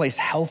place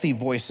healthy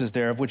voices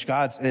there, of which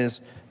God's is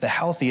the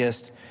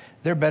healthiest,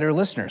 they're better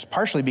listeners,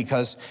 partially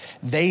because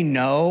they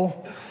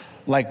know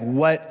like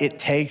what it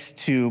takes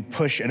to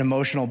push an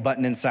emotional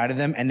button inside of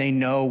them, and they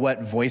know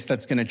what voice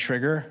that's gonna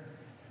trigger.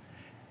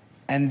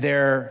 And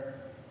they're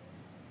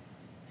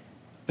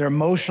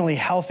emotionally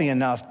healthy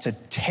enough to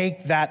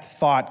take that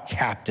thought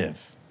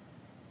captive,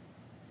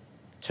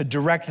 to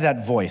direct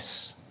that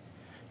voice,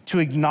 to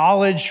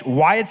acknowledge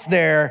why it's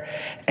there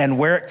and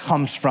where it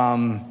comes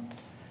from,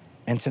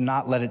 and to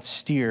not let it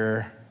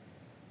steer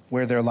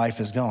where their life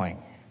is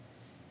going.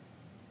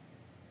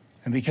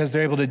 And because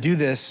they're able to do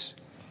this,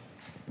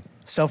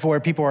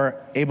 self-aware people are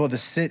able to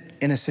sit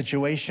in a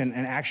situation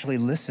and actually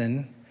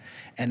listen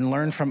and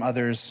learn from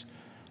others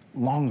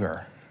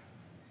longer.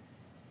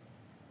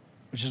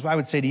 Which is why I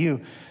would say to you,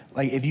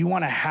 like, if you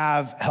want to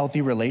have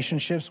healthy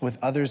relationships with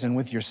others and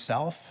with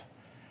yourself,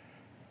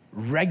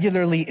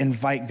 regularly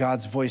invite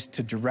God's voice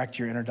to direct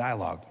your inner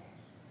dialogue.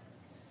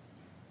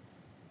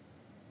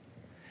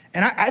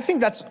 And I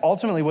think that's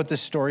ultimately what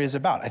this story is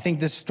about. I think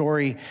this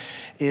story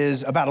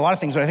is about a lot of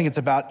things, but I think it's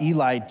about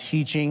Eli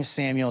teaching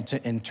Samuel to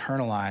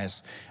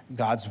internalize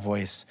God's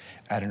voice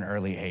at an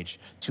early age,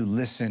 to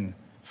listen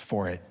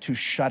for it, to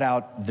shut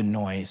out the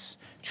noise,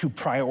 to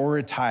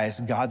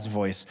prioritize God's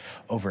voice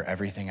over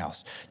everything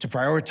else, to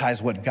prioritize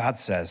what God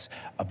says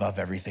above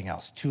everything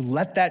else, to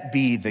let that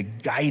be the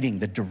guiding,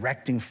 the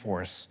directing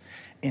force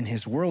in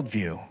his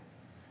worldview,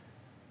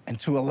 and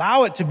to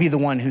allow it to be the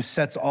one who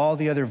sets all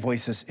the other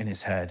voices in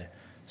his head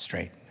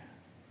straight.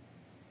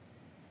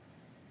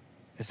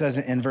 It says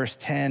in verse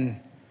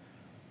 10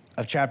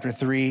 of chapter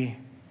 3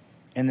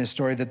 in this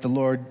story that the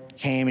Lord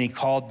came and he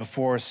called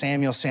before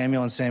Samuel,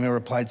 Samuel, and Samuel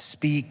replied,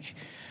 "Speak,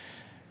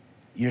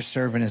 your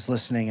servant is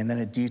listening." And then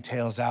it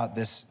details out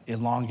this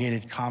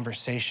elongated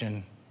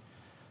conversation.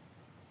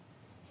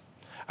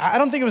 I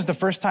don't think it was the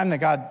first time that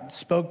God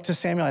spoke to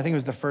Samuel. I think it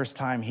was the first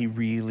time he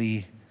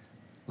really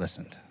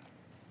listened.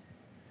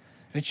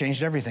 It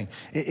changed everything.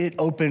 It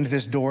opened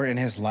this door in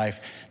his life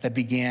that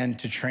began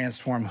to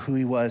transform who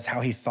he was,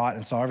 how he thought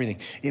and saw everything.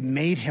 It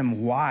made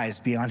him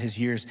wise beyond his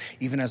years,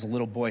 even as a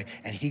little boy.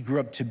 And he grew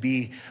up to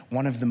be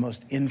one of the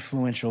most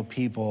influential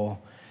people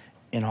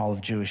in all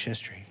of Jewish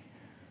history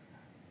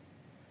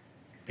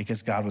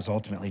because God was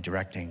ultimately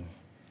directing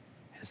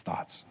his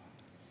thoughts.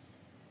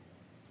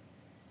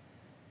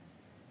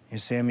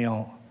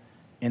 Samuel,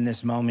 in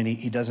this moment,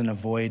 he doesn't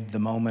avoid the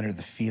moment or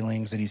the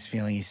feelings that he's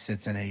feeling. He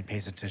sits in it, he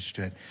pays attention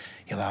to it.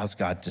 He allows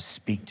God to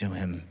speak to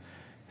him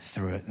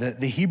through it.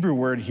 The Hebrew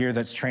word here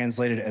that's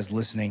translated as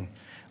listening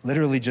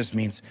literally just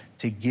means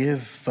to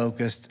give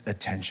focused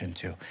attention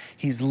to.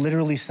 He's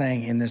literally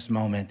saying in this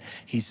moment,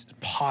 he's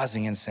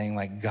pausing and saying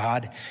like,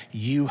 God,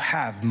 you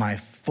have my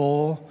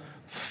full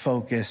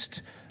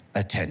focused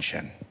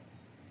attention.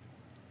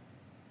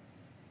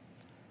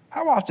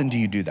 How often do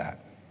you do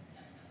that?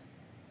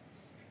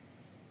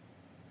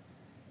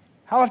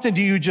 How often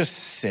do you just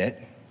sit,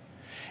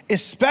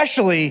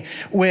 especially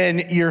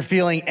when you're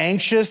feeling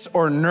anxious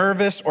or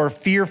nervous or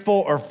fearful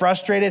or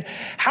frustrated?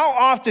 How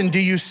often do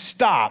you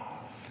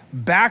stop,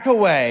 back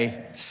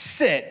away,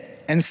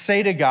 sit, and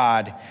say to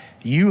God,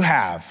 you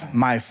have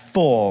my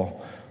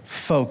full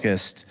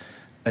focused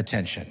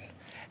attention.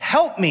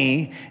 Help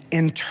me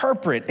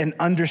interpret and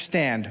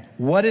understand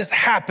what is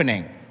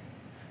happening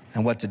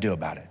and what to do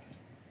about it.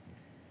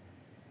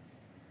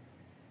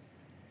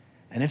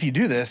 And if you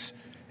do this,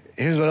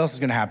 here's what else is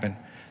gonna happen.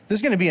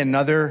 There's gonna be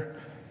another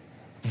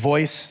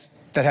voice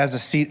that has a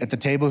seat at the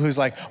table who's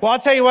like, well, I'll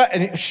tell you what,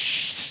 and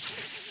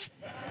shh,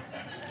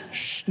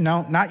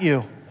 no, not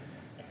you.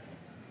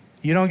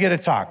 You don't get to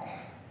talk.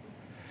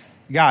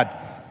 God,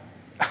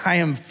 I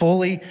am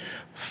fully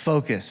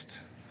focused.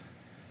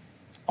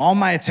 All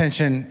my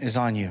attention is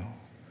on you.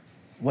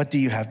 What do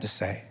you have to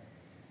say?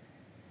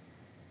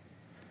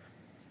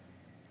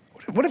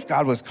 What if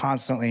God was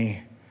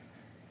constantly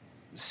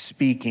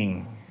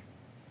speaking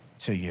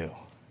to you?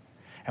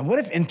 And what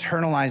if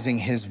internalizing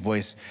his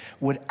voice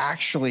would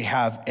actually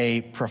have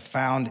a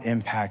profound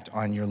impact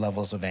on your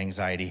levels of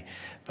anxiety,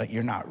 but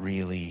you're not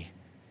really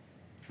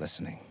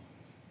listening?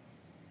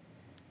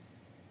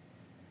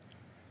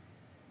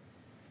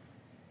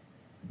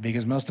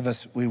 Because most of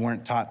us, we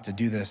weren't taught to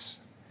do this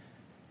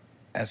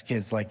as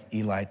kids like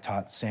Eli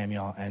taught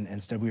Samuel, and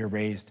instead we were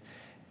raised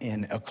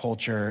in a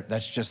culture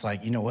that's just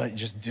like, you know what,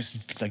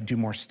 just like do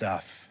more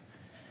stuff.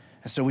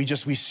 And so we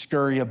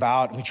scurry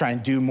about and we try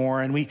and do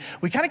more, and we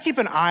kind of keep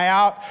an eye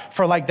out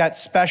for like that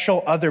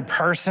special other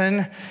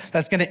person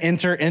that's gonna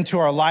enter into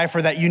our life,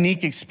 or that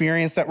unique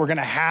experience that we're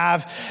gonna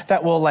have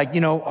that will like,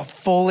 you know,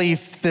 fully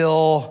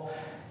fill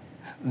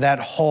that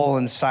hole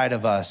inside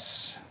of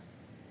us.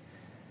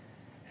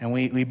 And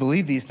we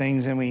believe these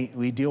things, and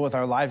we deal with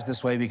our lives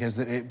this way because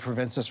it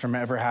prevents us from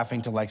ever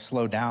having to like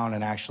slow down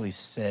and actually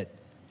sit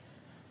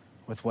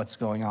with what's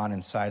going on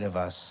inside of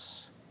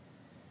us.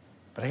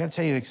 But I gotta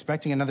tell you,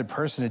 expecting another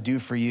person to do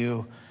for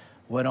you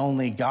what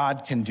only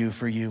God can do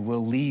for you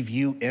will leave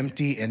you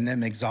empty and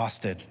them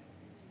exhausted.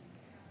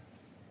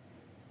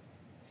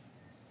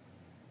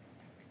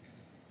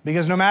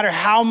 Because no matter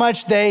how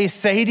much they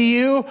say to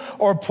you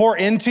or pour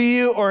into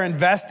you or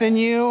invest in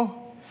you,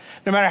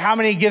 no matter how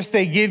many gifts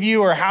they give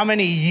you or how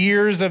many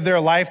years of their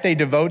life they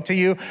devote to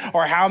you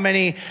or how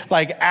many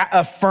like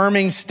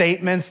affirming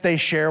statements they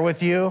share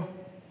with you,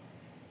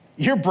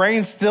 your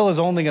brain still is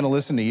only gonna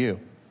listen to you.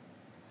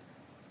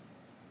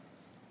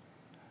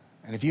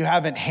 And if you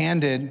haven't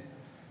handed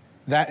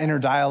that inner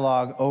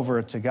dialogue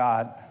over to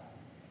God,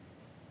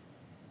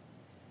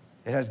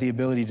 it has the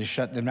ability to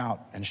shut them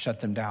out and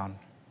shut them down.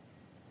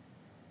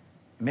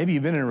 Maybe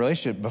you've been in a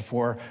relationship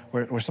before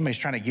where somebody's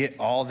trying to get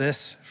all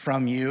this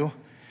from you,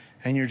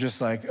 and you're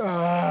just like,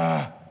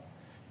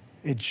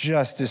 it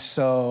just is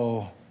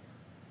so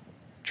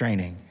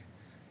draining.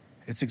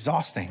 It's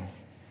exhausting.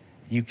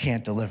 You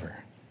can't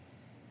deliver.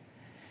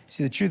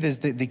 See, the truth is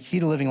that the key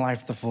to living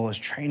life to the full is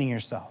training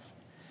yourself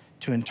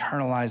to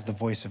internalize the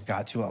voice of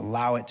God, to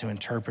allow it to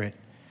interpret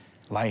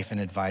life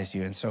and advise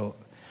you. And so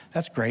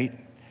that's great,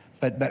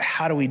 but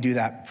how do we do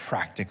that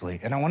practically?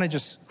 And I wanna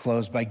just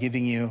close by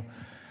giving you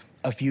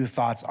a few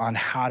thoughts on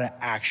how to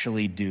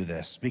actually do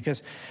this.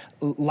 Because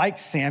like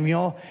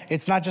Samuel,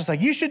 it's not just like,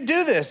 you should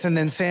do this. And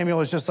then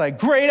Samuel is just like,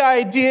 great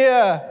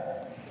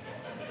idea.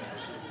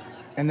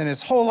 And then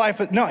his whole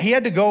life, no, he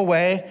had to go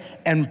away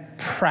and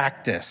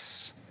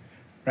practice,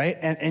 right?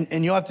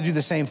 And you'll have to do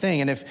the same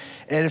thing. And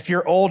if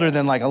you're older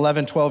than like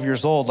 11, 12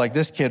 years old, like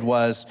this kid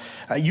was,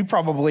 you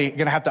probably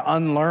gonna have to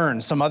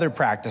unlearn some other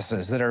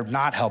practices that are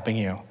not helping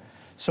you.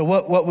 So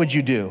what would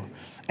you do?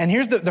 And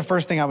here's the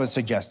first thing I would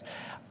suggest.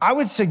 I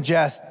would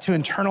suggest to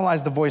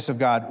internalize the voice of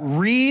God,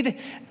 read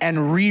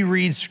and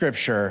reread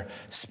scripture,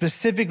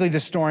 specifically the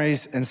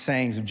stories and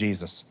sayings of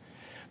Jesus.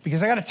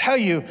 Because I gotta tell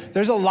you,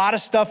 there's a lot of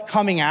stuff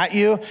coming at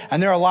you,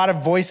 and there are a lot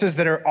of voices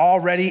that are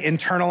already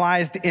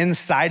internalized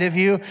inside of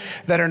you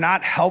that are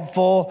not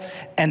helpful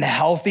and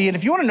healthy. And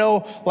if you wanna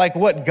know like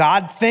what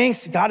God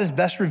thinks, God is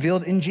best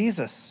revealed in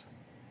Jesus.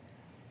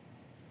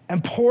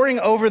 And poring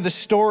over the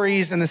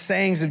stories and the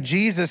sayings of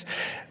Jesus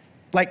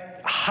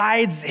like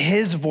hides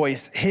his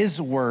voice,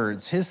 his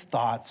words, his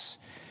thoughts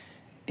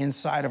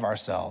inside of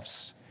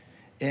ourselves.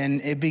 And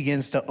it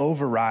begins to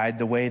override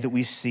the way that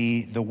we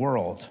see the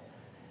world.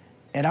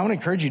 And I want to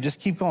encourage you, just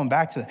keep going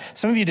back to that.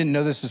 Some of you didn't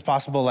know this was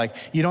possible. Like,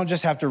 you don't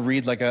just have to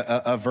read like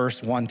a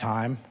verse one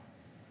time.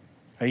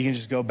 Or you can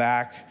just go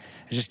back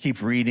and just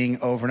keep reading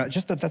over and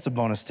over. That's a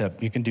bonus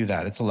tip. You can do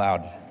that. It's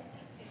allowed.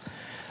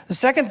 The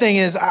second thing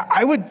is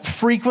I would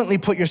frequently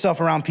put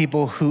yourself around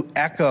people who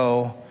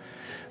echo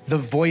the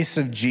voice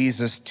of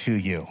Jesus to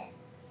you.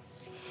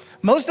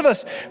 Most of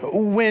us,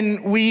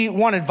 when we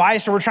want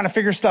advice or we're trying to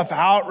figure stuff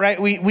out,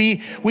 right,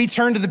 we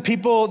turn to the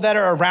people that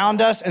are around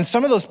us, and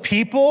some of those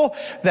people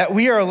that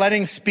we are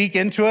letting speak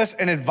into us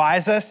and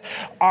advise us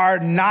are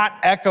not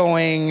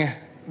echoing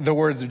the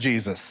words of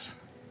Jesus.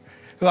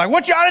 They're like,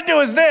 what you ought to do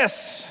is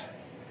this.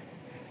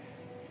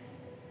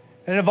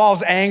 It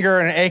involves anger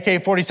and an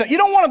AK-47. You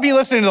don't want to be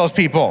listening to those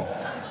people.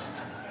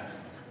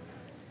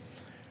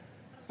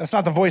 That's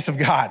not the voice of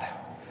God.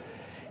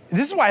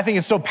 This is why I think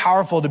it's so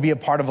powerful to be a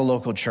part of a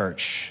local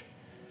church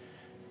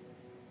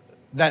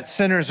that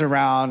centers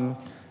around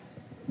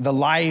the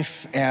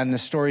life and the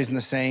stories and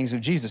the sayings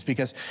of Jesus,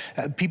 because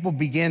people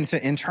begin to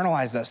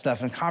internalize that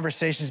stuff and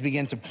conversations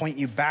begin to point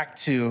you back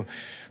to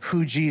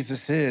who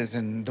Jesus is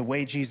and the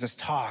way Jesus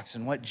talks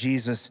and what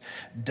Jesus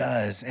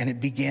does. And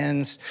it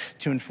begins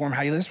to inform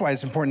how you live. This is why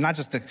it's important not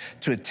just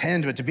to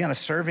attend, but to be on a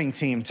serving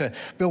team, to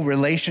build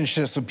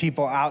relationships with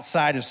people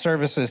outside of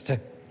services, to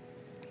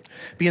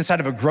be inside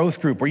of a growth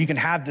group where you can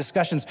have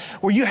discussions,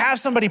 where you have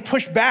somebody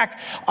push back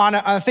on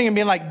a thing and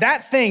being like,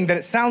 that thing that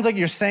it sounds like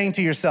you're saying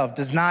to yourself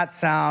does not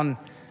sound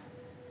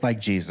like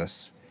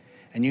Jesus.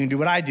 And you can do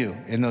what I do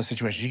in those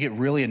situations. You get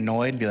really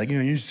annoyed and be like,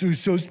 you're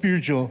so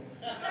spiritual.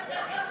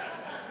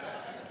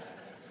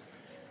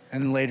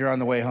 And then later on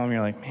the way home,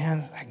 you're like,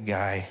 man, that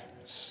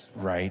guy's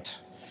right.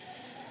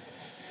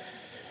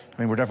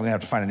 I mean, we're definitely gonna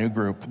have to find a new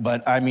group,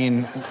 but I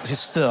mean, it's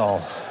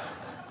still.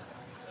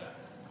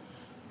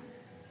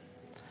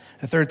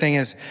 The third thing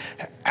is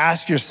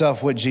ask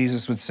yourself what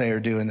Jesus would say or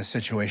do in the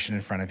situation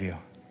in front of you.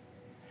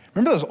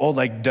 Remember those old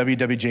like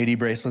WWJD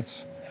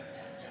bracelets?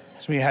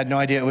 So you had no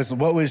idea. It was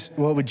what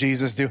would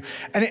Jesus do?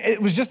 And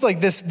it was just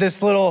like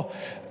this little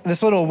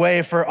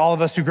way for all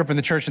of us who grew up in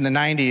the church in the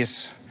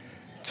 90s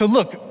to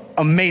look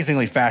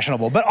amazingly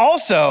fashionable, but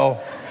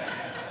also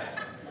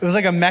it was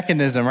like a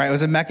mechanism, right? It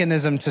was a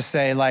mechanism to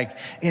say, like,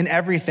 in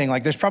everything,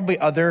 like, there's probably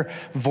other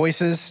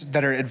voices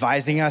that are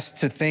advising us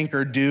to think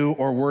or do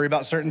or worry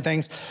about certain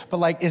things. But,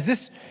 like,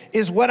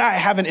 is what I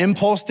have an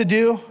impulse to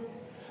do?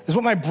 Is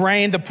what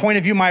the point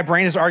of view my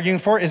brain is arguing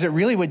for, is it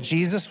really what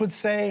Jesus would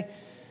say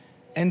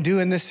and do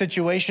in this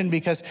situation?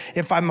 Because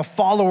if I'm a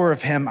follower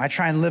of him, I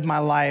try and live my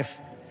life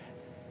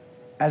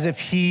as if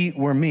he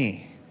were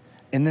me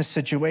in this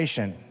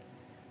situation.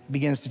 It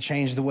begins to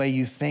change the way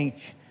you think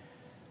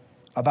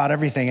about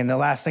everything. And the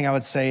last thing I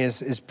would say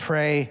is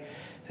pray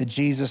that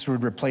Jesus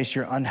would replace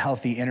your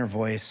unhealthy inner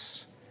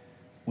voice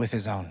with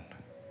his own.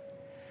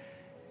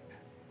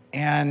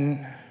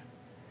 And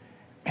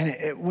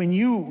when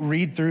you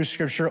read through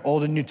scripture,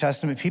 Old and New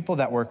Testament, people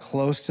that were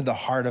close to the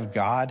heart of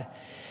God,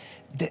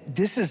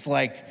 this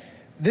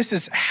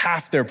is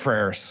half their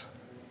prayers.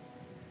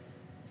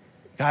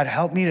 God,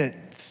 help me to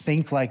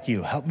think like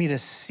you. Help me to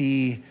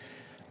see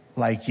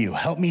like you.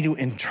 Help me to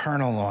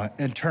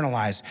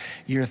internalize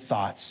your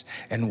thoughts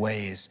and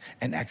ways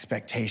and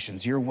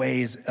expectations, your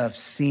ways of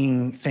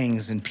seeing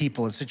things and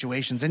people and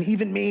situations, and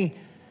even me.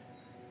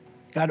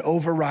 God,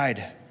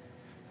 override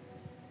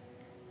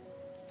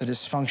the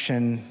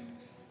dysfunction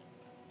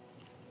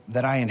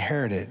that I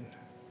inherited.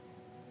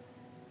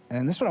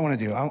 And this is what I want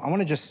to do. I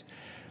want to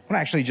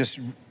actually just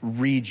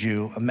read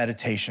you a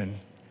meditation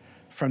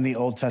from the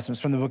Old Testament.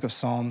 It's from the book of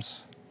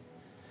Psalms.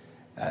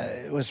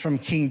 It was from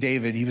King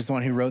David. He was the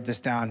one who wrote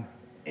this down.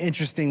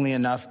 Interestingly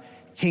enough,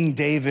 King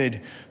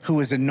David, who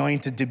was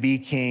anointed to be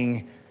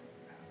king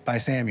by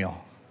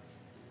Samuel.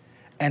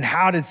 And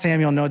how did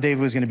Samuel know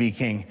David was going to be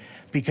king?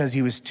 Because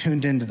he was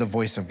tuned into the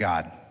voice of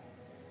God.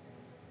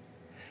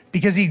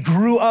 Because he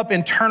grew up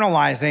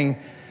internalizing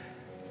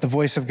the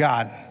voice of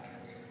God.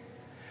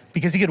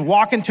 Because he could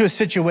walk into a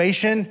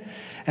situation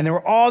and there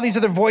were all these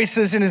other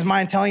voices in his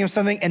mind telling him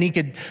something, and he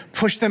could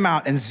push them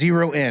out and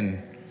zero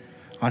in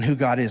on who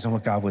God is and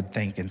what God would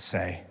think and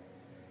say.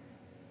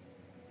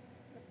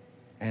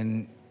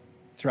 And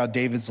throughout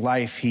David's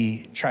life,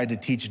 he tried to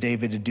teach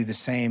David to do the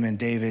same, and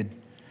David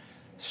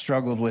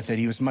struggled with it.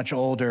 He was much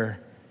older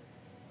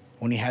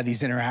when he had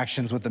these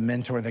interactions with a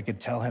mentor that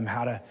could tell him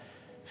how to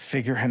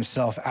figure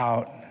himself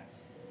out.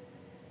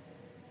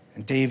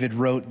 And David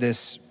wrote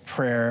this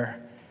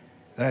prayer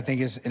that I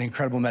think is an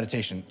incredible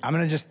meditation. I'm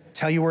gonna just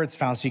tell you where it's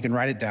found so you can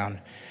write it down.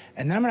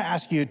 And then I'm gonna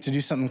ask you to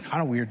do something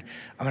kind of weird.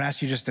 I'm gonna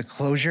ask you just to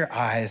close your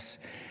eyes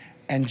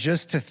and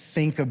just to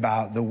think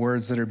about the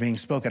words that are being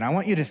spoken. I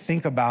want you to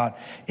think about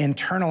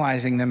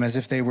internalizing them as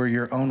if they were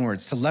your own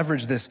words, to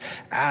leverage this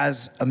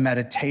as a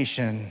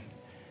meditation,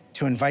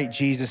 to invite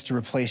Jesus to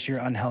replace your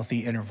unhealthy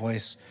inner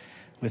voice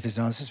with his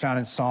own. This is found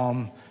in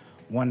Psalm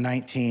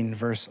 119,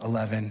 verse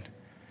 11.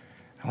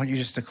 I want you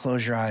just to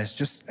close your eyes.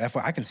 Just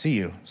FYI, I can see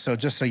you, so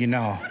just so you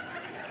know.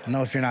 I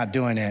know if you're not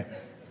doing it.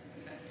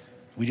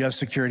 We do have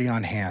security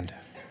on hand.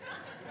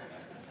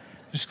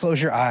 Just close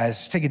your eyes,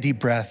 just take a deep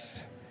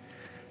breath.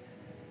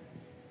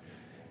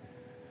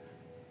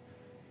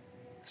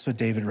 That's what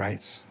David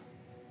writes.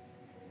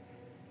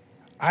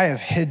 I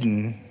have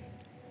hidden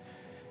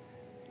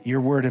your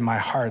word in my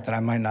heart that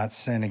I might not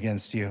sin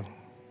against you.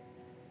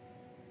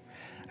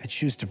 I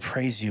choose to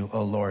praise you,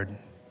 O Lord.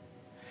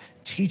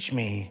 Teach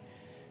me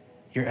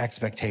your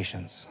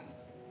expectations.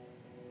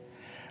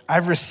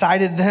 I've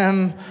recited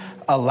them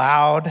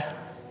aloud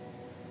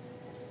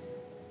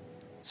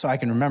so I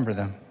can remember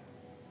them.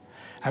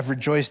 I've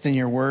rejoiced in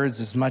your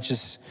words as much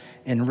as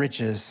in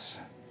riches.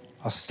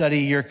 I'll study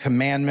your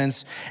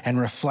commandments and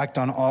reflect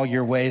on all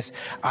your ways.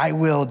 I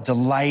will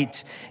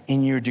delight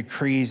in your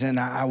decrees, and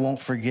I won't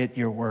forget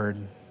your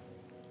word.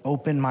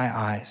 Open my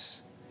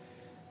eyes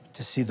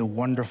to see the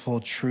wonderful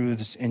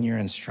truths in your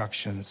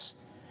instructions.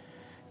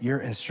 Your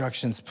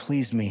instructions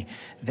please me.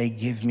 They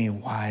give me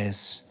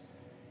wise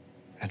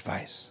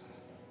advice.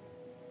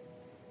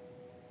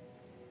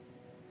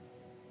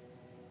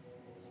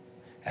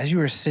 As you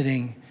are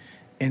sitting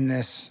in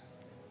this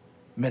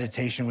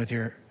meditation with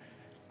your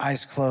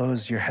eyes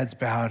closed, your heads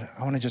bowed,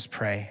 I want to just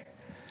pray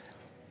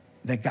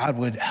that God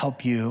would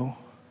help you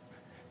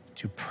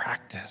to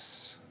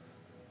practice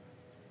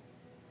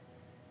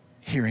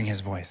hearing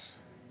his voice,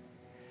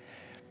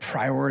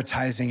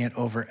 prioritizing it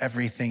over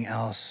everything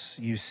else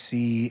you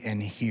see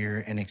and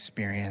hear and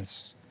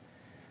experience,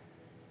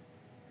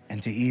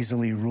 and to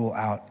easily rule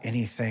out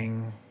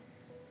anything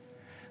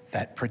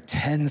that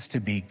pretends to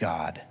be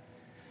God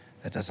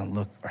that doesn't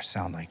look or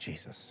sound like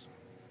Jesus.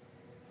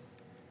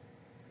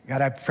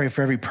 God, I pray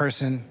for every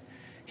person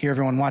here,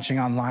 everyone watching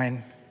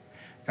online.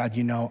 God,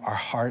 you know our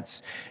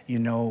hearts. You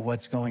know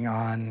what's going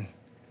on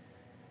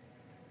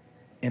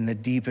in the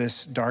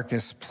deepest,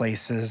 darkest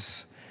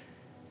places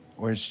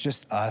where it's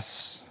just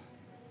us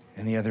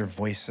and the other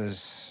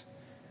voices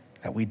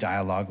that we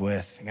dialogue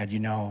with. God, you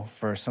know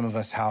for some of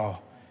us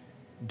how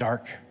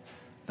dark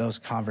those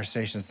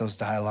conversations, those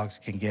dialogues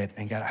can get.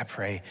 And God, I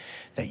pray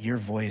that your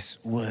voice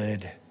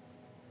would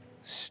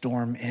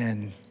storm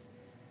in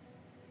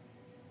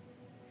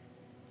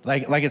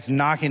like it's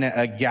knocking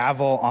a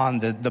gavel on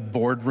the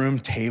boardroom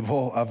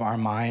table of our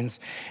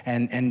minds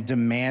and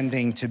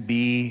demanding to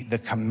be the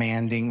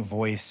commanding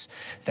voice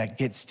that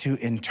gets to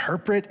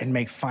interpret and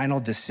make final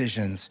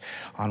decisions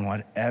on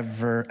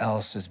whatever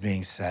else is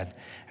being said.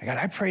 And God,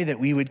 I pray that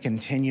we would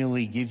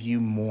continually give you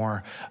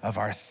more of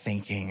our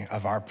thinking,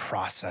 of our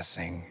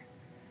processing.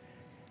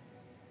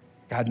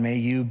 God, may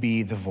you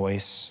be the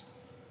voice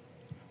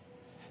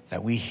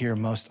that we hear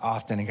most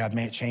often. And God,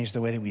 may it change the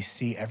way that we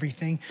see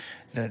everything,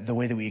 the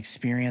way that we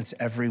experience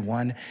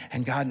everyone.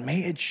 And God,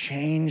 may it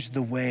change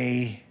the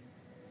way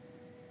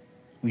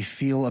we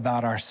feel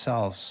about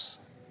ourselves.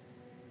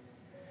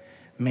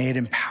 May it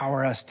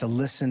empower us to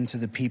listen to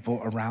the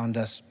people around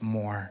us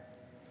more,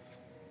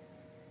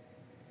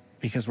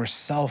 because we're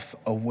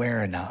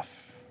self-aware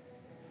enough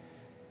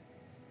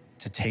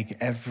to take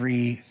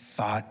every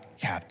thought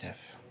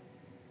captive,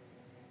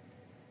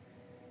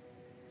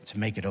 to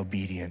make it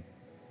obedient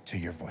to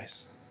your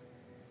voice.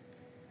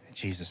 In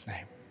Jesus'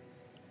 name,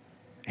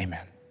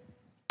 amen.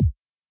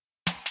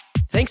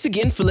 Thanks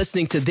again for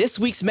listening to this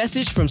week's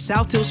message from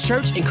South Hills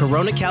Church in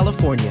Corona,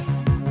 California.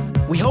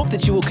 We hope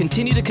that you will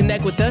continue to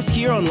connect with us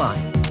here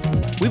online.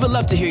 We would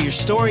love to hear your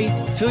story,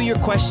 fill your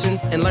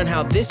questions, and learn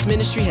how this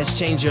ministry has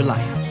changed your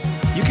life.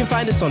 You can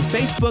find us on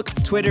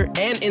Facebook, Twitter,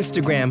 and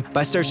Instagram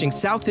by searching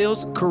South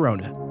Hills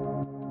Corona.